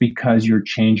just because you're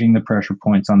changing the pressure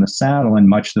points on the saddle in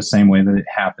much the same way that it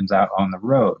happens out on the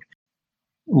road.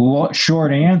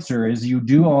 Short answer is you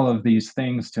do all of these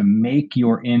things to make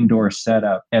your indoor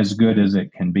setup as good as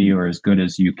it can be, or as good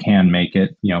as you can make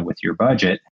it, with your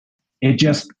budget. It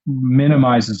just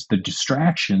minimizes the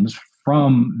distractions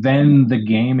from then the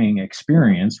gaming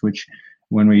experience, which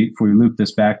if we loop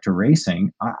this back to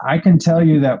racing, I can tell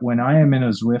you that when I am in a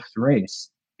Zwift race,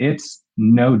 it's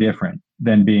no different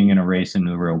than being in a race in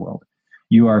the real world.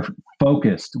 You are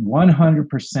focused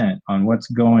 100% on what's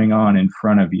going on in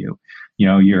front of you.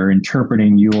 You're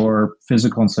interpreting your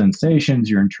physical sensations,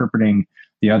 you're interpreting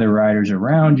the other riders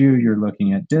around you, you're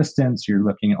looking at distance, you're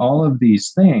looking at all of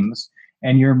these things,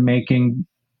 and you're making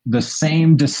the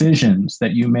same decisions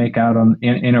that you make out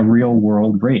in a real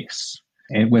world race,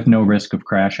 with no risk of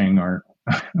crashing or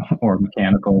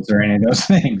mechanicals or any of those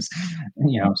things.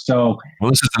 So well,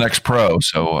 this is the next pro,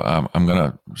 so I'm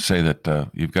going to say that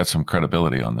you've got some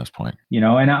credibility on this point.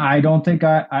 And I don't think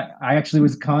I actually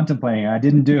was contemplating. I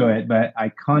didn't do it, but I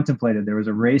contemplated. There was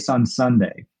a race on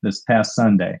Sunday, this past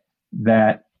Sunday,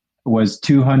 that was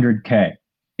 200K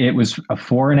It was a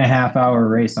 4.5 hour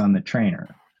race on the trainer.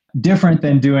 Different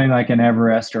than doing like an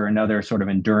Everest or another sort of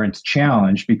endurance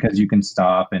challenge, because you can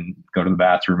stop and go to the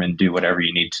bathroom and do whatever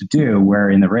you need to do. Where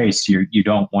in the race, you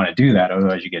don't want to do that,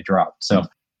 otherwise you get dropped. So,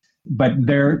 but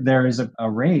there is a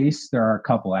race. There are a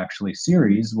couple actually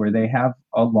series where they have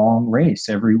a long race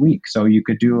every week. So you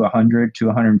could do 100 to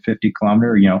 150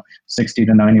 kilometer, 60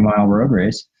 to 90 mile road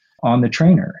race on the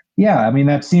trainer. Yeah, I mean,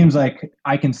 that seems like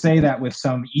I can say that with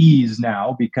some ease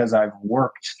now because I've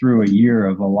worked through a year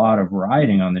of a lot of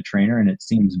riding on the trainer, and it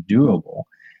seems doable.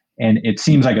 And it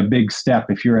seems like a big step.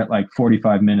 If you're at like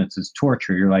 45 minutes is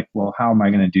torture, you're like, well, how am I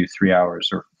going to do 3 hours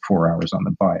or 4 hours on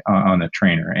the bike, on the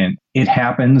trainer? And it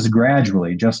happens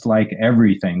gradually, just like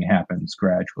everything happens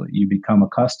gradually. You become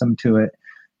accustomed to it.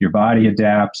 Your body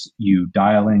adapts. You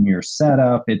dial in your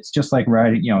setup. It's just like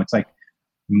riding, it's like,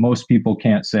 most people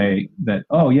can't say that,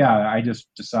 oh yeah, I just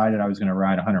decided I was going to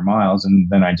ride 100 miles and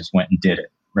then I just went and did it,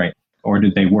 right? Or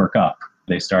did they work up?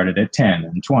 They started at 10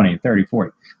 and 20, 30,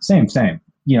 40. Same.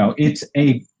 It's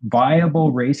a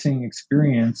viable racing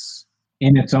experience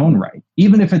in its own right,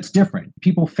 even if it's different.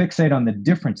 People fixate on the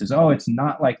differences. Oh, it's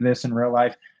not like this in real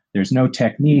life. There's no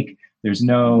technique.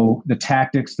 The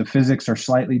tactics, the physics are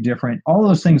slightly different. All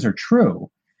those things are true.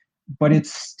 But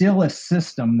it's still a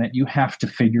system that you have to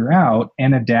figure out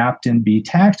and adapt and be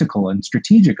tactical and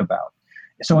strategic about.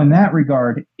 So in that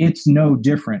regard, it's no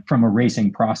different from a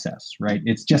racing process, right?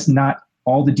 It's just not,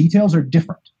 all the details are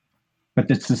different, but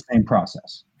it's the same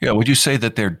process. Yeah. Would you say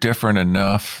that they're different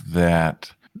enough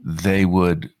that they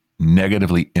would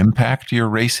negatively impact your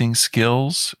racing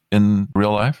skills in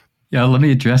real life? Yeah, let me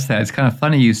address that. It's kind of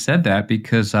funny you said that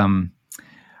because, I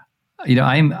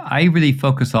really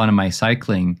focus on in my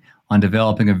cycling on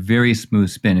developing a very smooth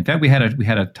spin. In fact, we had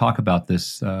a talk about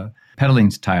this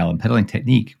pedaling style and pedaling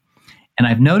technique. And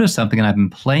I've noticed something, and I've been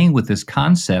playing with this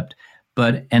concept,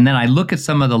 and then I look at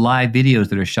some of the live videos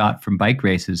that are shot from bike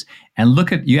races and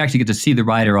you actually get to see the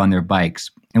rider on their bikes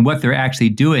and what they're actually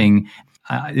doing.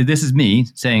 This is me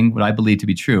saying what I believe to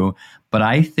be true, but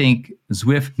I think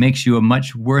Zwift makes you a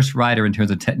much worse rider in terms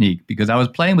of technique, because I was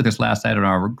playing with this last night on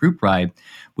our group ride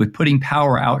with putting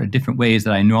power out in different ways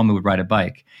that I normally would ride a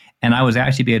bike. And I was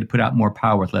actually able to put out more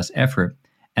power with less effort.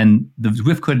 And the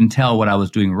Zwift couldn't tell what I was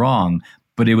doing wrong,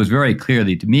 but it was very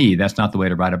clearly to me, that's not the way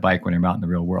to ride a bike when you're out in the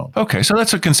real world. Okay, so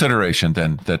that's a consideration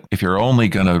then, that if you're only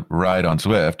going to ride on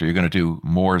Zwift, or you're going to do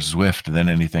more Zwift than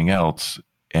anything else,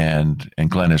 and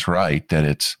Glenn is right, that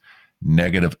it's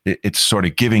negative, it's sort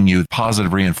of giving you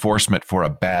positive reinforcement for a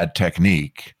bad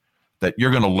technique, that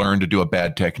you're going to learn to do a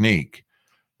bad technique.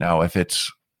 Now, if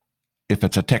it's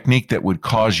a technique that would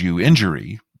cause you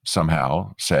injury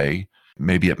somehow, say,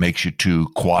 maybe it makes you too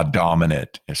quad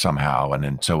dominant somehow, and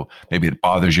then so maybe it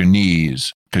bothers your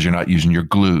knees because you're not using your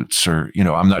glutes, or,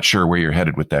 I'm not sure where you're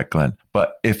headed with that, Glenn.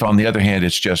 But if on the other hand,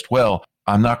 it's just, well,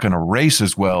 I'm not going to race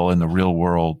as well in the real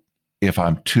world if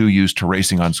I'm too used to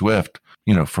racing on Zwift,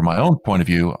 from my own point of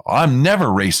view, I'm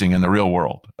never racing in the real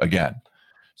world again.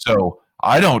 So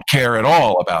I don't care at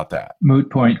all about that.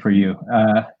 Moot point for you.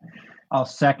 I'll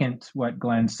second what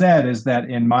Glenn said, is that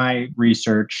in my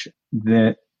research,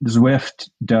 that Zwift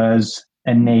does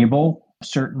enable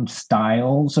certain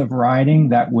styles of riding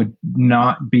that would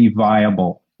not be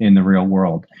viable in the real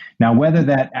world. Now, whether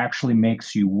that actually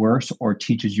makes you worse or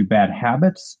teaches you bad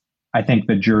habits, I think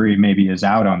the jury maybe is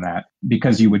out on that,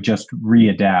 because you would just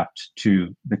readapt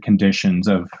to the conditions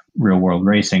of real world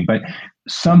racing. But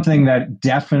something that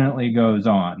definitely goes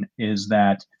on is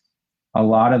that a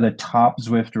lot of the top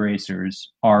Zwift racers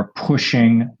are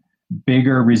pushing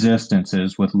bigger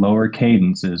resistances with lower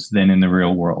cadences than in the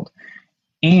real world.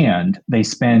 And they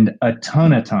spend a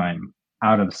ton of time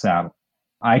out of the saddle.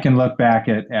 I can look back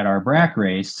at our BRAC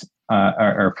race,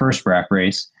 our first BRAC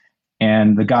race,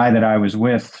 and the guy that I was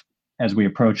with as we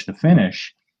approached the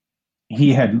finish,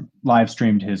 he had live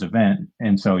streamed his event.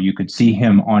 And so you could see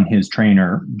him on his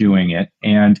trainer doing it.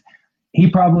 And he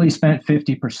probably spent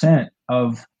 50%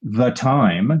 of the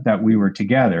time that we were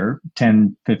together,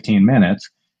 10, 15 minutes,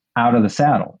 out of the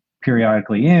saddle,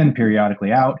 periodically in,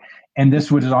 periodically out. And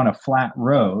this was on a flat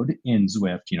road in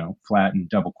Zwift, flat in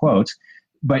double quotes.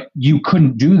 But you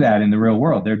couldn't do that in the real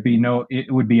world.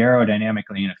 It would be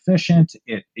aerodynamically inefficient.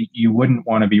 You wouldn't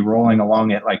want to be rolling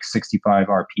along at like 65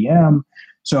 RPM.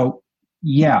 So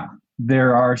yeah,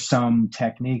 there are some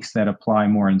techniques that apply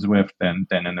more in Zwift than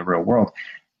in the real world.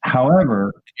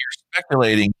 However, you're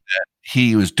speculating that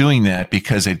he was doing that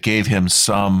because it gave him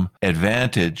some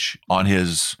advantage on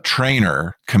his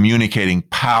trainer communicating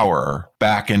power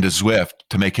back into Zwift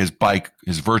to make his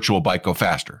virtual bike go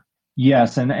faster.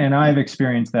 Yes, and I've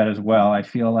experienced that as well. I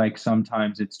feel like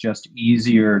sometimes it's just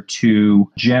easier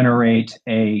to generate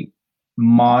a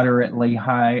moderately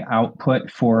high output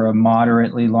for a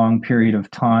moderately long period of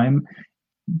time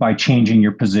by changing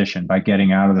your position, by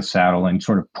getting out of the saddle and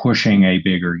sort of pushing a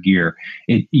bigger gear.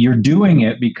 You're doing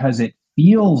it because it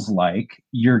feels like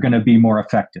you're going to be more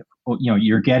effective.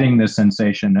 You're getting the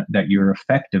sensation that your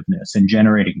effectiveness in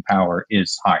generating power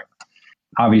is higher.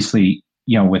 Obviously,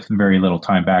 with very little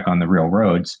time back on the real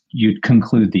roads, you'd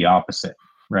conclude the opposite,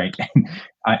 right?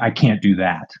 I can't do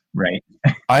that, right?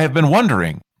 I have been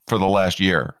wondering for the last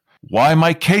year why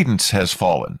my cadence has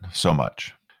fallen so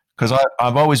much. Because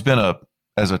I've always been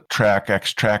as a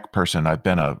track person, I've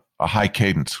been a high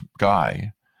cadence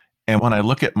guy. And when I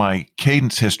look at my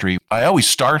cadence history, I always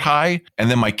start high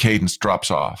and then my cadence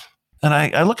drops off. And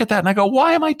I look at that and I go,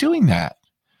 why am I doing that?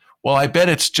 Well, I bet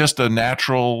it's just a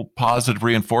natural positive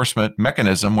reinforcement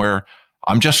mechanism where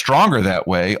I'm just stronger that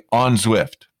way on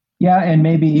Zwift. Yeah, and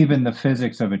maybe even the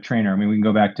physics of a trainer. I mean, we can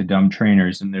go back to dumb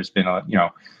trainers, and there's been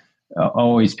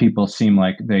always people seem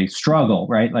like they struggle,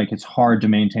 right? Like it's hard to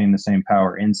maintain the same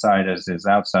power inside as is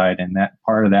outside, and that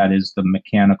part of that is the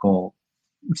mechanical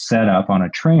setup on a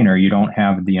trainer. You don't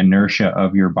have the inertia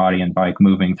of your body and bike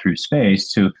moving through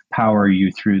space to power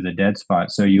you through the dead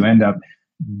spot. So you end up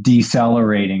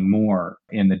decelerating more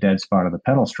in the dead spot of the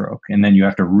pedal stroke, and then you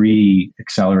have to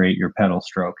re-accelerate your pedal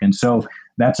stroke. And so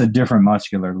that's a different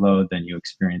muscular load than you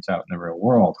experience out in the real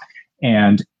world,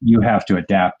 and you have to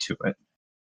adapt to it.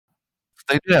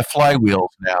 They do have flywheels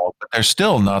now, but they're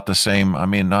still not the same. I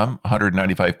mean, I'm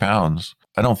 195 pounds.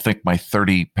 I don't think my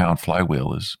 30-pound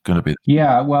flywheel is going to be.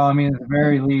 Yeah, well, I mean, at the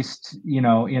very least,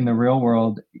 in the real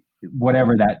world,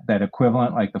 whatever that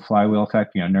equivalent, like the flywheel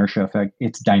effect, inertia effect,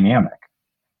 it's dynamic.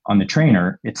 On the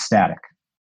trainer, it's static.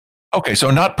 Okay,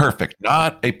 so not perfect,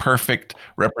 not a perfect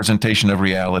representation of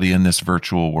reality in this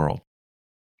virtual world.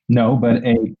 No, but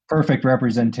a perfect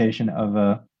representation of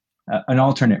an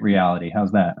alternate reality.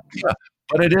 How's that? Yeah,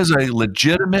 but it is a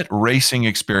legitimate racing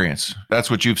experience.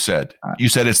 That's what you've said. You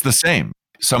said it's the same.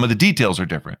 Some of the details are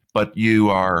different, but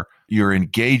you're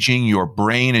engaging your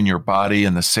brain and your body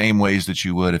in the same ways that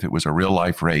you would if it was a real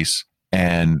life race.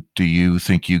 And do you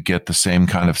think you get the same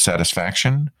kind of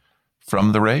satisfaction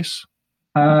from the race?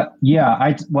 Yeah,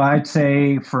 I'd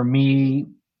say for me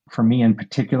in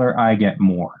particular, I get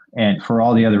more. And for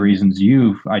all the other reasons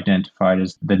you've identified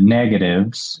as the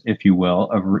negatives, if you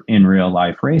will, of in real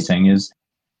life racing is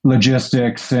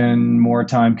logistics and more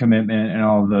time commitment and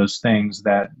all of those things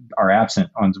that are absent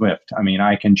on Zwift. I mean,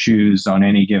 I can choose on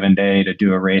any given day to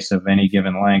do a race of any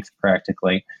given length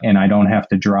practically, and I don't have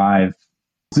to drive.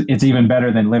 It's even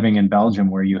better than living in Belgium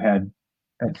where you had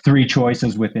 3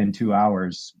 choices within 2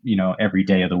 hours, every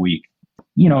day of the week.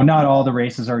 Not all the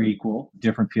races are equal,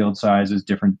 different field sizes,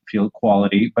 different field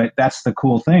quality, but that's the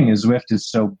cool thing is Zwift is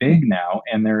so big now,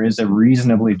 and there is a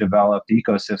reasonably developed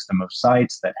ecosystem of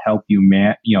sites that help you,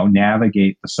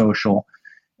 navigate the social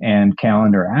and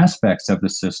calendar aspects of the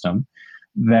system,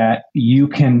 that you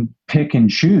can pick and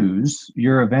choose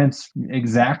your events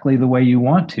exactly the way you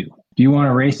want to. Do you want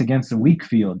to race against a weak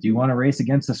field? Do you want to race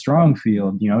against a strong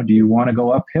field? Do you want to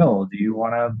go uphill? Do you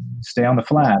want to stay on the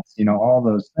flats? All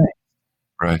those things.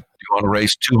 Right. Do you want to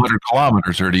race 200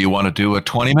 kilometers or do you want to do a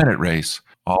 20-minute race?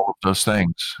 All of those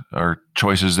things are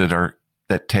choices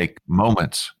that take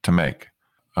moments to make.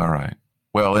 All right.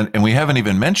 Well, and we haven't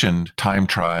even mentioned time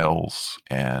trials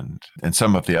and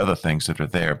some of the other things that are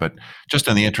there. But just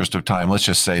in the interest of time, let's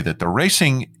just say that the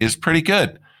racing is pretty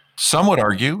good. Some would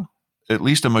argue, at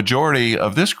least a majority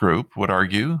of this group would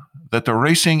argue, that the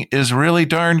racing is really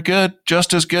darn good,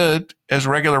 just as good as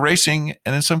regular racing,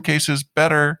 and in some cases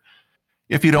better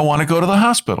if you don't want to go to the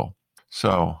hospital.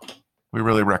 So we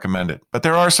really recommend it. But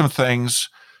there are some things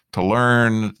to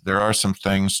learn. There are some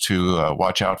things to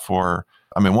watch out for.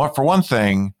 I mean, for one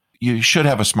thing, you should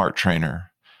have a smart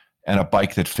trainer and a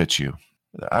bike that fits you.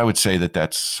 I would say that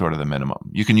that's sort of the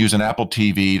minimum. You can use an Apple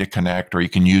TV to connect, or you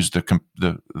can use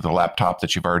the laptop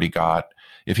that you've already got.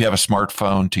 If you have a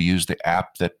smartphone, to use the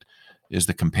app that is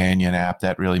the companion app.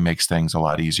 That really makes things a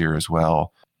lot easier as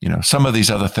well. Some of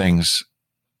these other things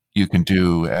you can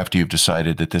do after you've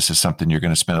decided that this is something you're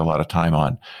going to spend a lot of time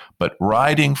on. But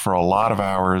riding for a lot of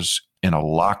hours in a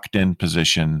locked-in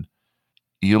position,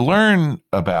 you learn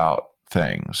about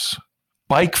things.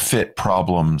 Bike fit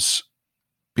problems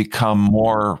become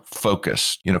more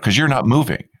focused, because you're not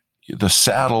moving. The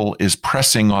saddle is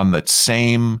pressing on that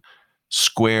same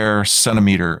square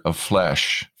centimeter of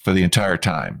flesh for the entire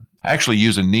time. I actually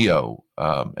use a Neo,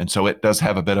 and so it does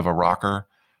have a bit of a rocker.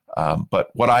 But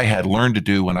what I had learned to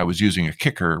do when I was using a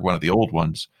kicker, one of the old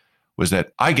ones, was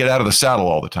that I get out of the saddle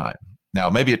all the time. Now,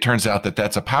 maybe it turns out that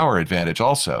that's a power advantage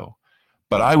also,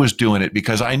 but I was doing it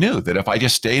because I knew that if I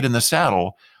just stayed in the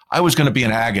saddle, I was going to be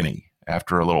in agony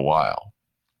after a little while.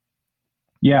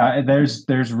 Yeah,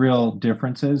 there's real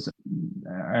differences.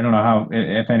 I don't know how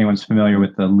if anyone's familiar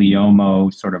with the Leomo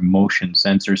sort of motion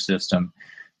sensor system.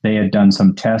 They had done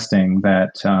some testing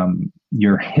that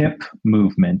your hip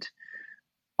movement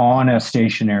on a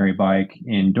stationary bike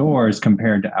indoors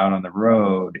compared to out on the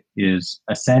road is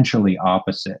essentially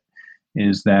opposite.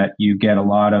 Is that you get a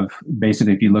lot of,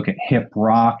 basically, if you look at hip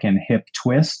rock and hip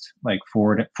twist, like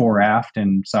fore aft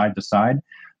and side to side,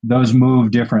 those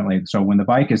move differently. So when the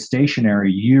bike is stationary,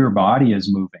 your body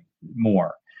is moving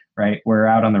more, right? Where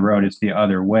out on the road, it's the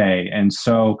other way. And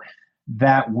so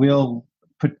that will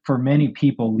put, for many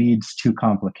people, leads to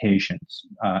complications,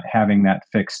 having that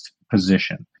fixed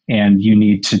position. And you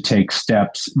need to take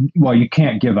steps. Well, you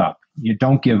can't give up. You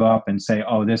don't give up and say,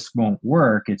 oh, this won't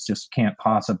work. It just can't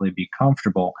possibly be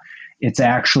comfortable. It's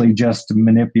actually just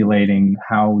manipulating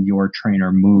how your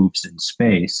trainer moves in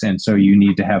space. And so you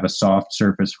need to have a soft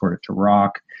surface for it to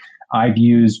rock. I've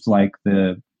used like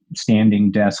the standing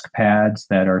desk pads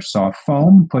that are soft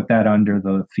foam, put that under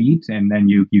the feet, and then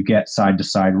you get side to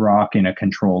side rock in a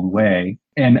controlled way.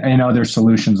 And other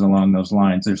solutions along those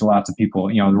lines. There's lots of people,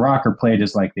 the rocker plate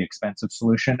is like the expensive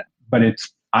solution, but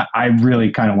I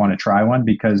really kind of want to try one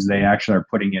because they actually are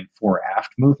putting in fore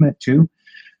aft movement too.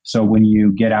 So when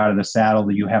you get out of the saddle,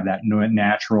 you have that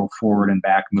natural forward and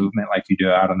back movement like you do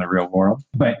out in the real world.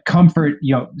 But comfort,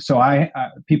 so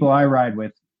people I ride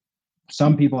with,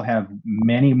 some people have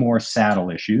many more saddle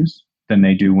issues than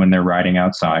they do when they're riding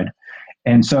outside.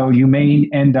 And so you may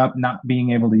end up not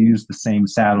being able to use the same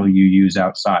saddle you use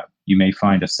outside. You may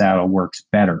find a saddle works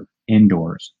better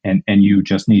indoors, and you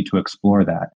just need to explore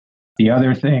that. The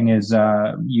other thing is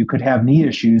you could have knee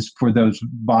issues for those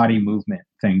body movement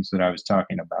things that I was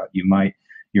talking about. You might,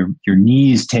 your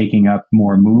knees taking up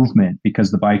more movement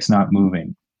because the bike's not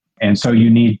moving. And so you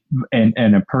need,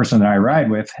 and a person that I ride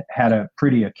with had a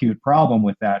pretty acute problem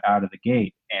with that out of the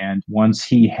gate. And once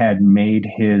he had made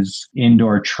his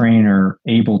indoor trainer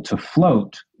able to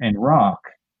float and rock,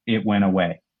 it went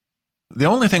away. The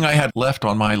only thing I had left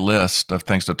on my list of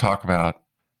things to talk about,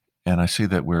 and I see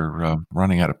that we're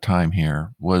running out of time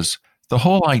here, was the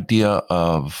whole idea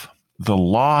of the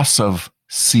loss of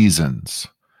seasons.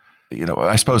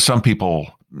 I suppose some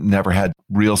people never had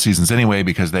real seasons anyway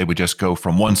because they would just go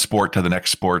from one sport to the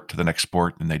next sport to the next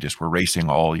sport, and they just were racing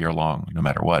all year long, no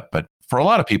matter what. But for a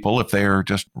lot of people, if they're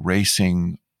just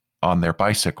racing on their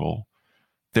bicycle,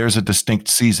 there's a distinct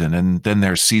season, and then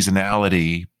there's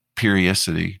seasonality,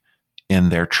 periodicity in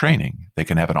their training. They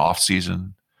can have an off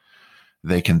season.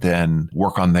 They can then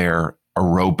work on their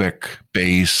aerobic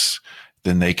base.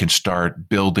 Then they can start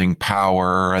building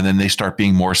power, and then they start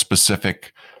being more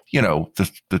specific,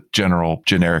 the general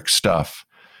generic stuff.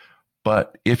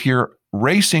 But if you're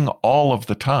racing all of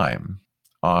the time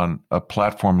on a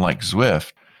platform like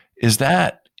Zwift, is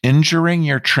that injuring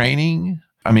your training?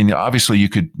 I mean, obviously you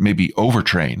could maybe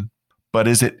overtrain, but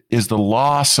is the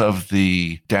loss of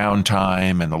the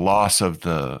downtime and the loss of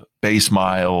the base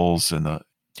miles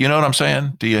do you know what I'm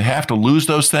saying? Do you have to lose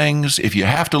those things? If you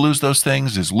have to lose those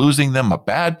things, is losing them a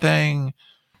bad thing?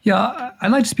 Yeah,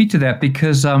 I'd like to speak to that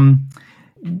because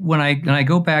when I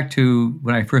go back to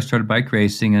when I first started bike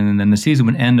racing, and then the season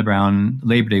would end around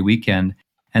Labor Day weekend.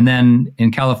 And then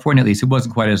in California, at least, it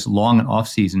wasn't quite as long an off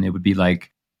season. It would be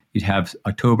like you'd have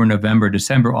October, November,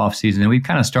 December off season, and we'd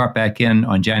kind of start back in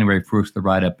on January 1st to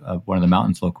ride up one of the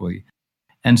mountains locally.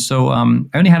 And so I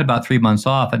only had about 3 months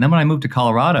off. And then when I moved to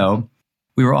Colorado,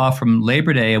 we were off from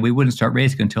Labor Day, and we wouldn't start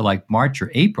racing until like March or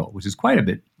April, which is quite a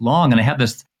bit long. And I had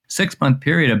this 6-month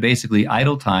period of basically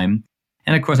idle time.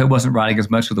 And of course, I wasn't riding as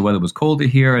much because the weather was colder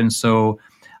here. And so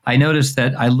I noticed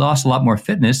that I lost a lot more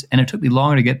fitness, and it took me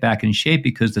longer to get back in shape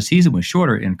because the season was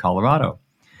shorter in Colorado.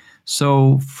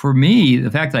 So for me,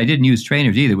 the fact that I didn't use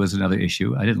trainers either was another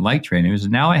issue. I didn't like trainers.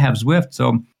 And now I have Zwift.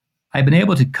 So I've been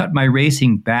able to cut my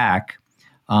racing back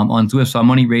on Zwift. So I'm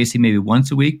only racing maybe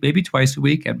once a week, maybe twice a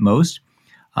week at most.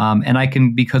 And I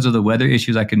can, because of the weather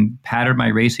issues, I can pattern my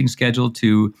racing schedule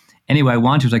to any way I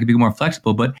want to, so I can be more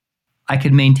flexible. But I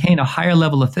can maintain a higher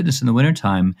level of fitness in the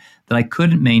wintertime that I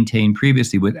couldn't maintain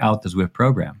previously without the Zwift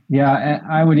program. Yeah, and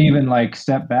I would even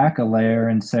step back a layer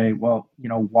and say, well,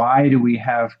 why do we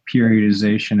have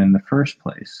periodization in the first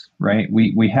place, right?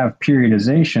 We have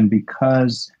periodization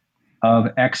because of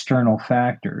external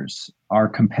factors. Our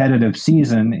competitive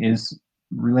season is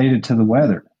related to the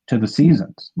weather, to the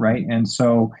seasons, right? And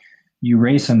so you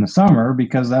race in the summer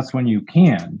because that's when you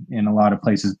can in a lot of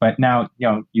places. But now,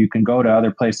 you can go to other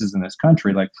places in this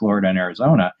country like Florida and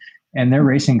Arizona, and their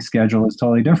racing schedule is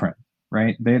totally different,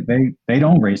 right? They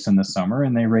don't race in the summer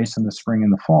and they race in the spring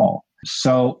and the fall.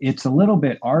 So it's a little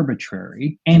bit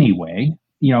arbitrary anyway.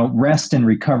 Rest and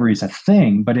recovery is a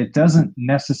thing, but it doesn't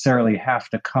necessarily have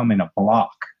to come in a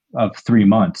block of 3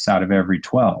 months out of every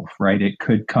 12, right? It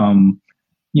could come,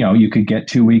 you could get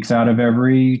 2 weeks out of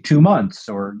every 2 months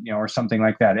or something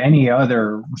like that. Any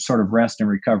other sort of rest and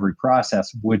recovery process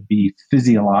would be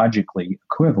physiologically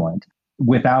equivalent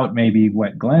without maybe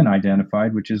what Glenn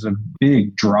identified, which is a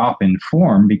big drop in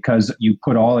form because you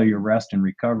put all of your rest and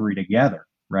recovery together,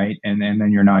 right? And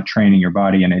then you're not training your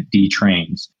body and it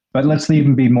detrains. But let's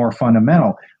even be more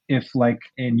fundamental. If like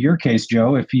in your case,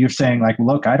 Joe, if you're saying like,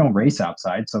 look, I don't race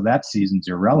outside, so that season's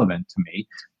irrelevant to me.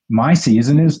 My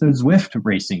season is the Zwift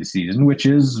racing season, which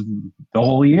is the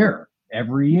whole year,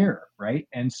 every year, right?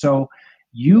 And so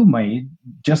you may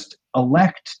just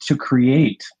elect to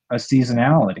create a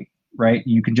seasonality, right?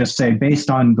 You can just say, based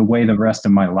on the way the rest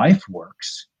of my life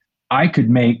works, I could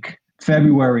make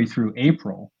February through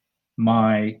April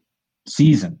my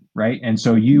season, right? And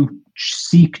so you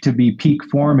seek to be peak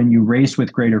form and you race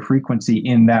with greater frequency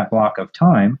in that block of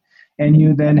time. And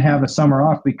you then have a summer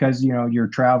off because, you're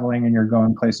traveling and you're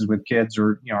going places with kids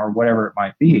or whatever it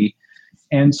might be.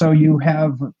 And so you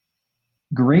have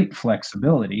great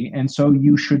flexibility. And so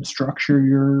you should structure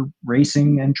your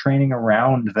racing and training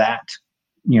around that,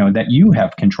 that you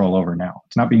have control over now.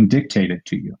 It's not being dictated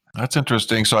to you. That's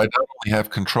interesting. So I not only have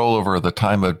control over the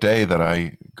time of day that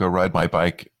I go ride my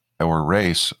bike or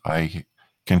race, I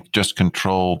can just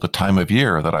control the time of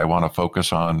year that I want to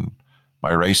focus on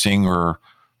my racing or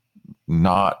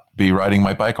not be riding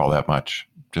my bike all that much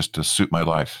just to suit my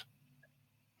life.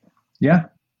 Yeah.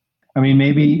 I mean,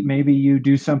 maybe you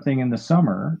do something in the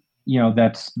summer,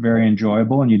 that's very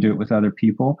enjoyable and you do it with other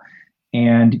people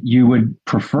and you would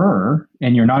prefer,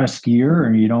 and you're not a skier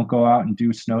and you don't go out and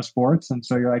do snow sports. And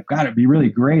so you're like, God, it'd be really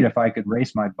great if I could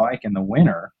race my bike in the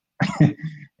winter.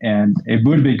 And it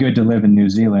would be good to live in New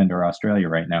Zealand or Australia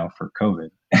right now for COVID.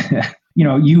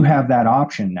 You have that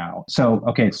option now. So,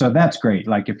 okay, so that's great.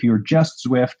 Like if you're just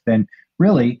Zwift, then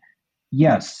really,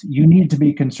 yes, you need to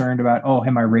be concerned about,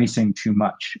 am I racing too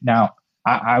much? Now,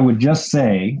 I would just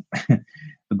say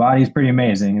the body is pretty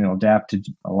amazing and it'll adapt to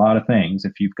a lot of things.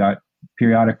 If you've got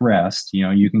periodic rest,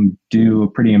 you can do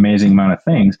a pretty amazing amount of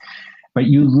things. But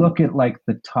you look at like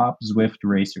the top Zwift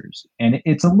racers, and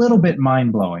it's a little bit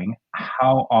mind blowing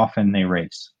how often they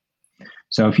race.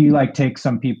 So if you like take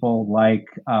some people like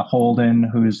Holden,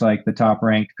 who's like the top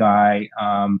ranked guy,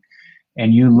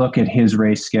 and you look at his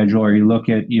race schedule, or you look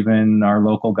at even our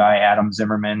local guy, Adam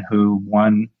Zimmerman, who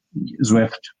won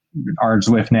our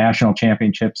Zwift national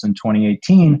championships in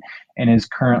 2018 and is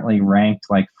currently ranked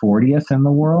like 40th in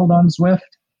the world on Zwift.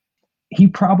 He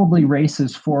probably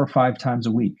races 4 or 5 times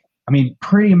a week. I mean,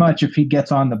 pretty much if he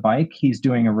gets on the bike, he's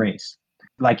doing a race.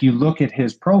 Like you look at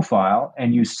his profile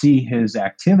and you see his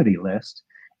activity list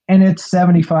and it's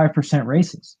 75%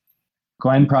 races.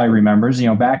 Glenn probably remembers,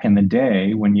 back in the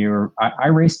day when I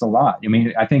raced a lot. I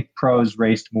mean, I think pros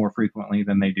raced more frequently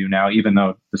than they do now, even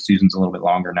though the season's a little bit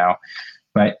longer now.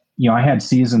 But, I had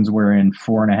seasons where in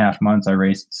 4.5 months, I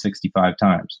raced 65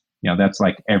 times. That's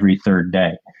like every third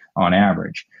day on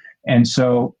average. And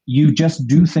so you just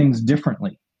do things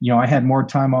differently. I had more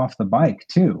time off the bike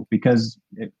too, because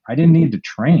I didn't need to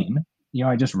train.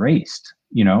 I just raced,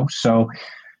 so,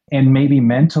 and maybe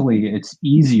mentally it's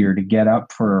easier to get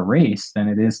up for a race than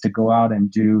it is to go out and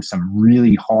do some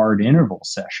really hard interval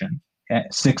session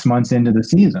at 6 months into the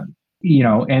season,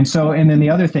 and then the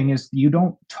other thing is you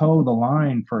don't toe the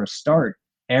line for a start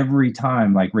every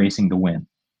time, like racing to win.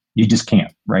 You just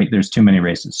can't, right? There's too many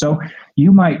races. So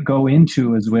you might go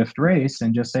into a Zwift race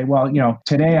and just say, well,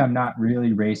 today I'm not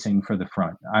really racing for the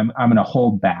front. I'm going to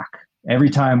hold back. Every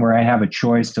time where I have a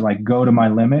choice to like go to my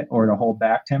limit or to hold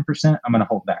back 10%, I'm going to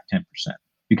hold back 10%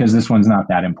 because this one's not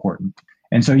that important.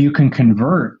 And so you can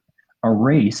convert a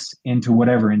race into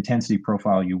whatever intensity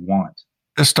profile you want.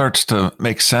 This starts to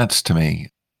make sense to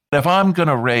me. If I'm going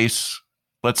to race,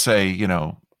 let's say,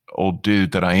 old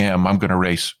dude that I am, I'm going to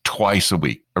race twice a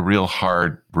week, a real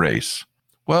hard race.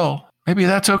 Well, maybe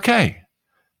that's okay.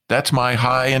 That's my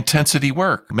high intensity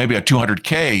work. Maybe a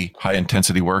 200K high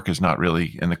intensity work is not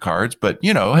really in the cards, but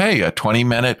hey, a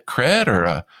 20-minute cred or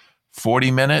a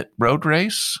 40-minute road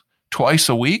race twice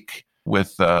a week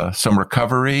with some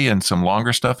recovery and some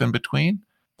longer stuff in between.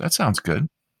 That sounds good.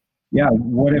 Yeah.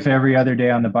 What if every other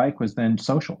day on the bike was then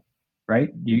social? Right?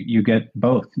 You get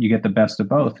both. You get the best of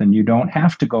both. And you don't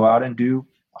have to go out and do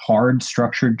hard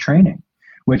structured training,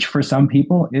 which for some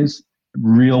people is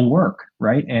real work,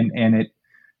 right? And it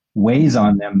weighs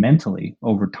on them mentally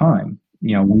over time.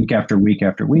 week after week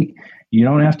after week. You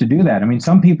don't have to do that. I mean,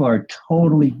 some people are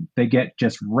they get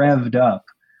just revved up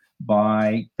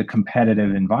by the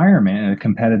competitive environment and the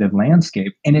competitive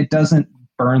landscape, and it doesn't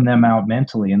burn them out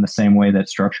mentally in the same way that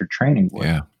structured training would.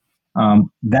 Yeah.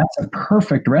 That's a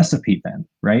perfect recipe then,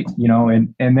 right?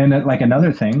 And then like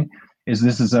another thing is,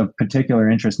 this is of particular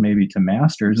interest maybe to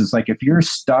masters, is like if you're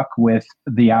stuck with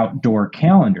the outdoor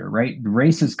calendar, right?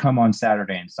 Races come on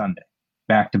Saturday and Sunday,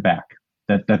 back to back.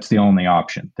 That's the only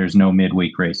option. There's no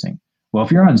midweek racing. Well,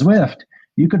 if you're on Zwift,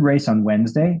 you could race on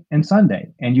Wednesday and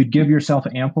Sunday, and you'd give yourself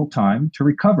ample time to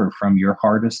recover from your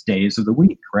hardest days of the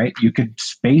week, right? You could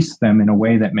space them in a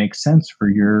way that makes sense for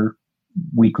your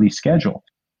weekly schedule.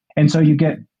 And so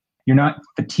you're not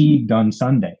fatigued on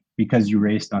Sunday because you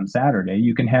raced on Saturday.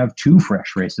 You can have 2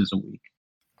 fresh races a week.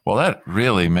 Well, that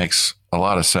really makes a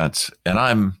lot of sense. And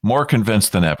I'm more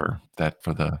convinced than ever that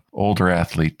for the older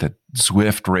athlete, that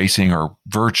Zwift racing or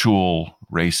virtual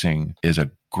racing is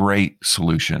a great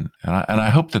solution. And I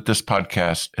hope that this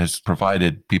podcast has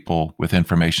provided people with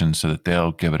information so that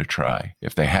they'll give it a try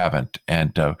if they haven't.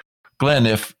 And Glenn,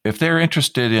 if they're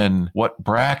interested in what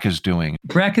BRAC is doing.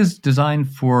 BRAC is designed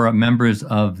for members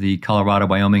of the Colorado,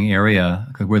 Wyoming area,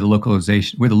 because we're the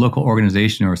local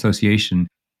organization or association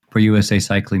for USA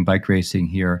Cycling bike racing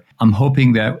here. I'm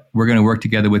hoping that we're going to work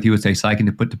together with USA Cycling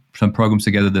to put some programs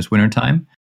together this wintertime,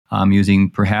 using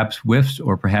perhaps Zwift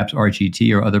or perhaps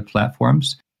RGT or other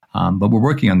platforms. But we're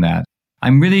working on that.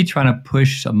 I'm really trying to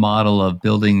push a model of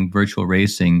building virtual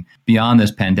racing beyond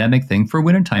this pandemic thing for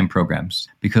wintertime programs.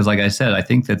 Because like I said, I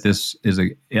think that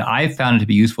I found it to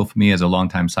be useful for me as a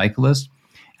longtime cyclist.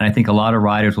 And I think a lot of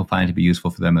riders will find it to be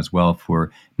useful for them as well,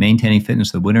 for maintaining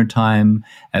fitness in the wintertime,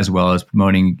 as well as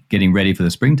getting ready for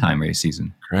the springtime race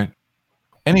season. Great.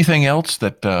 Anything else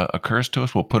that occurs to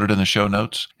us, we'll put it in the show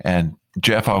notes. And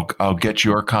Jeff, I'll get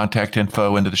your contact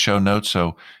info into the show notes.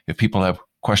 So if people have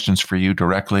questions for you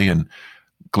directly, and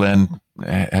Glenn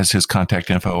has his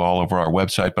contact info all over our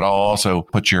website, but I'll also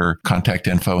put your contact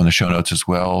info in the show notes as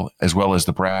well as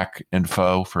the BRAC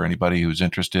info for anybody who's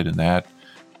interested in that.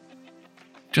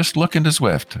 Just look into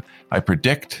Zwift. I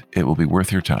predict it will be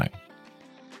worth your time.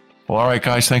 Well, all right,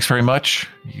 guys, thanks very much.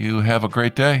 You have a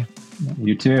great day.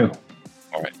 You too.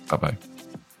 All right, bye-bye.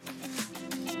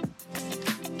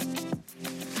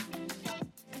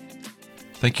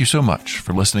 Thank you so much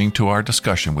for listening to our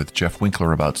discussion with Jeff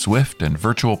Winkler about Zwift and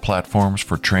virtual platforms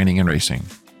for training and racing.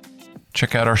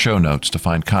 Check out our show notes to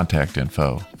find contact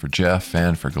info for Jeff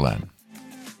and for Glenn.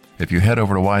 If you head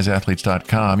over to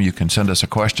wiseathletes.com, you can send us a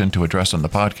question to address on the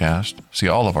podcast, see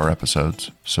all of our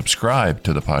episodes, subscribe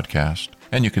to the podcast,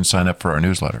 and you can sign up for our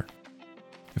newsletter.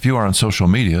 If you are on social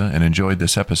media and enjoyed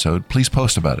this episode, please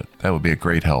post about it. That would be a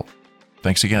great help.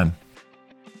 Thanks again.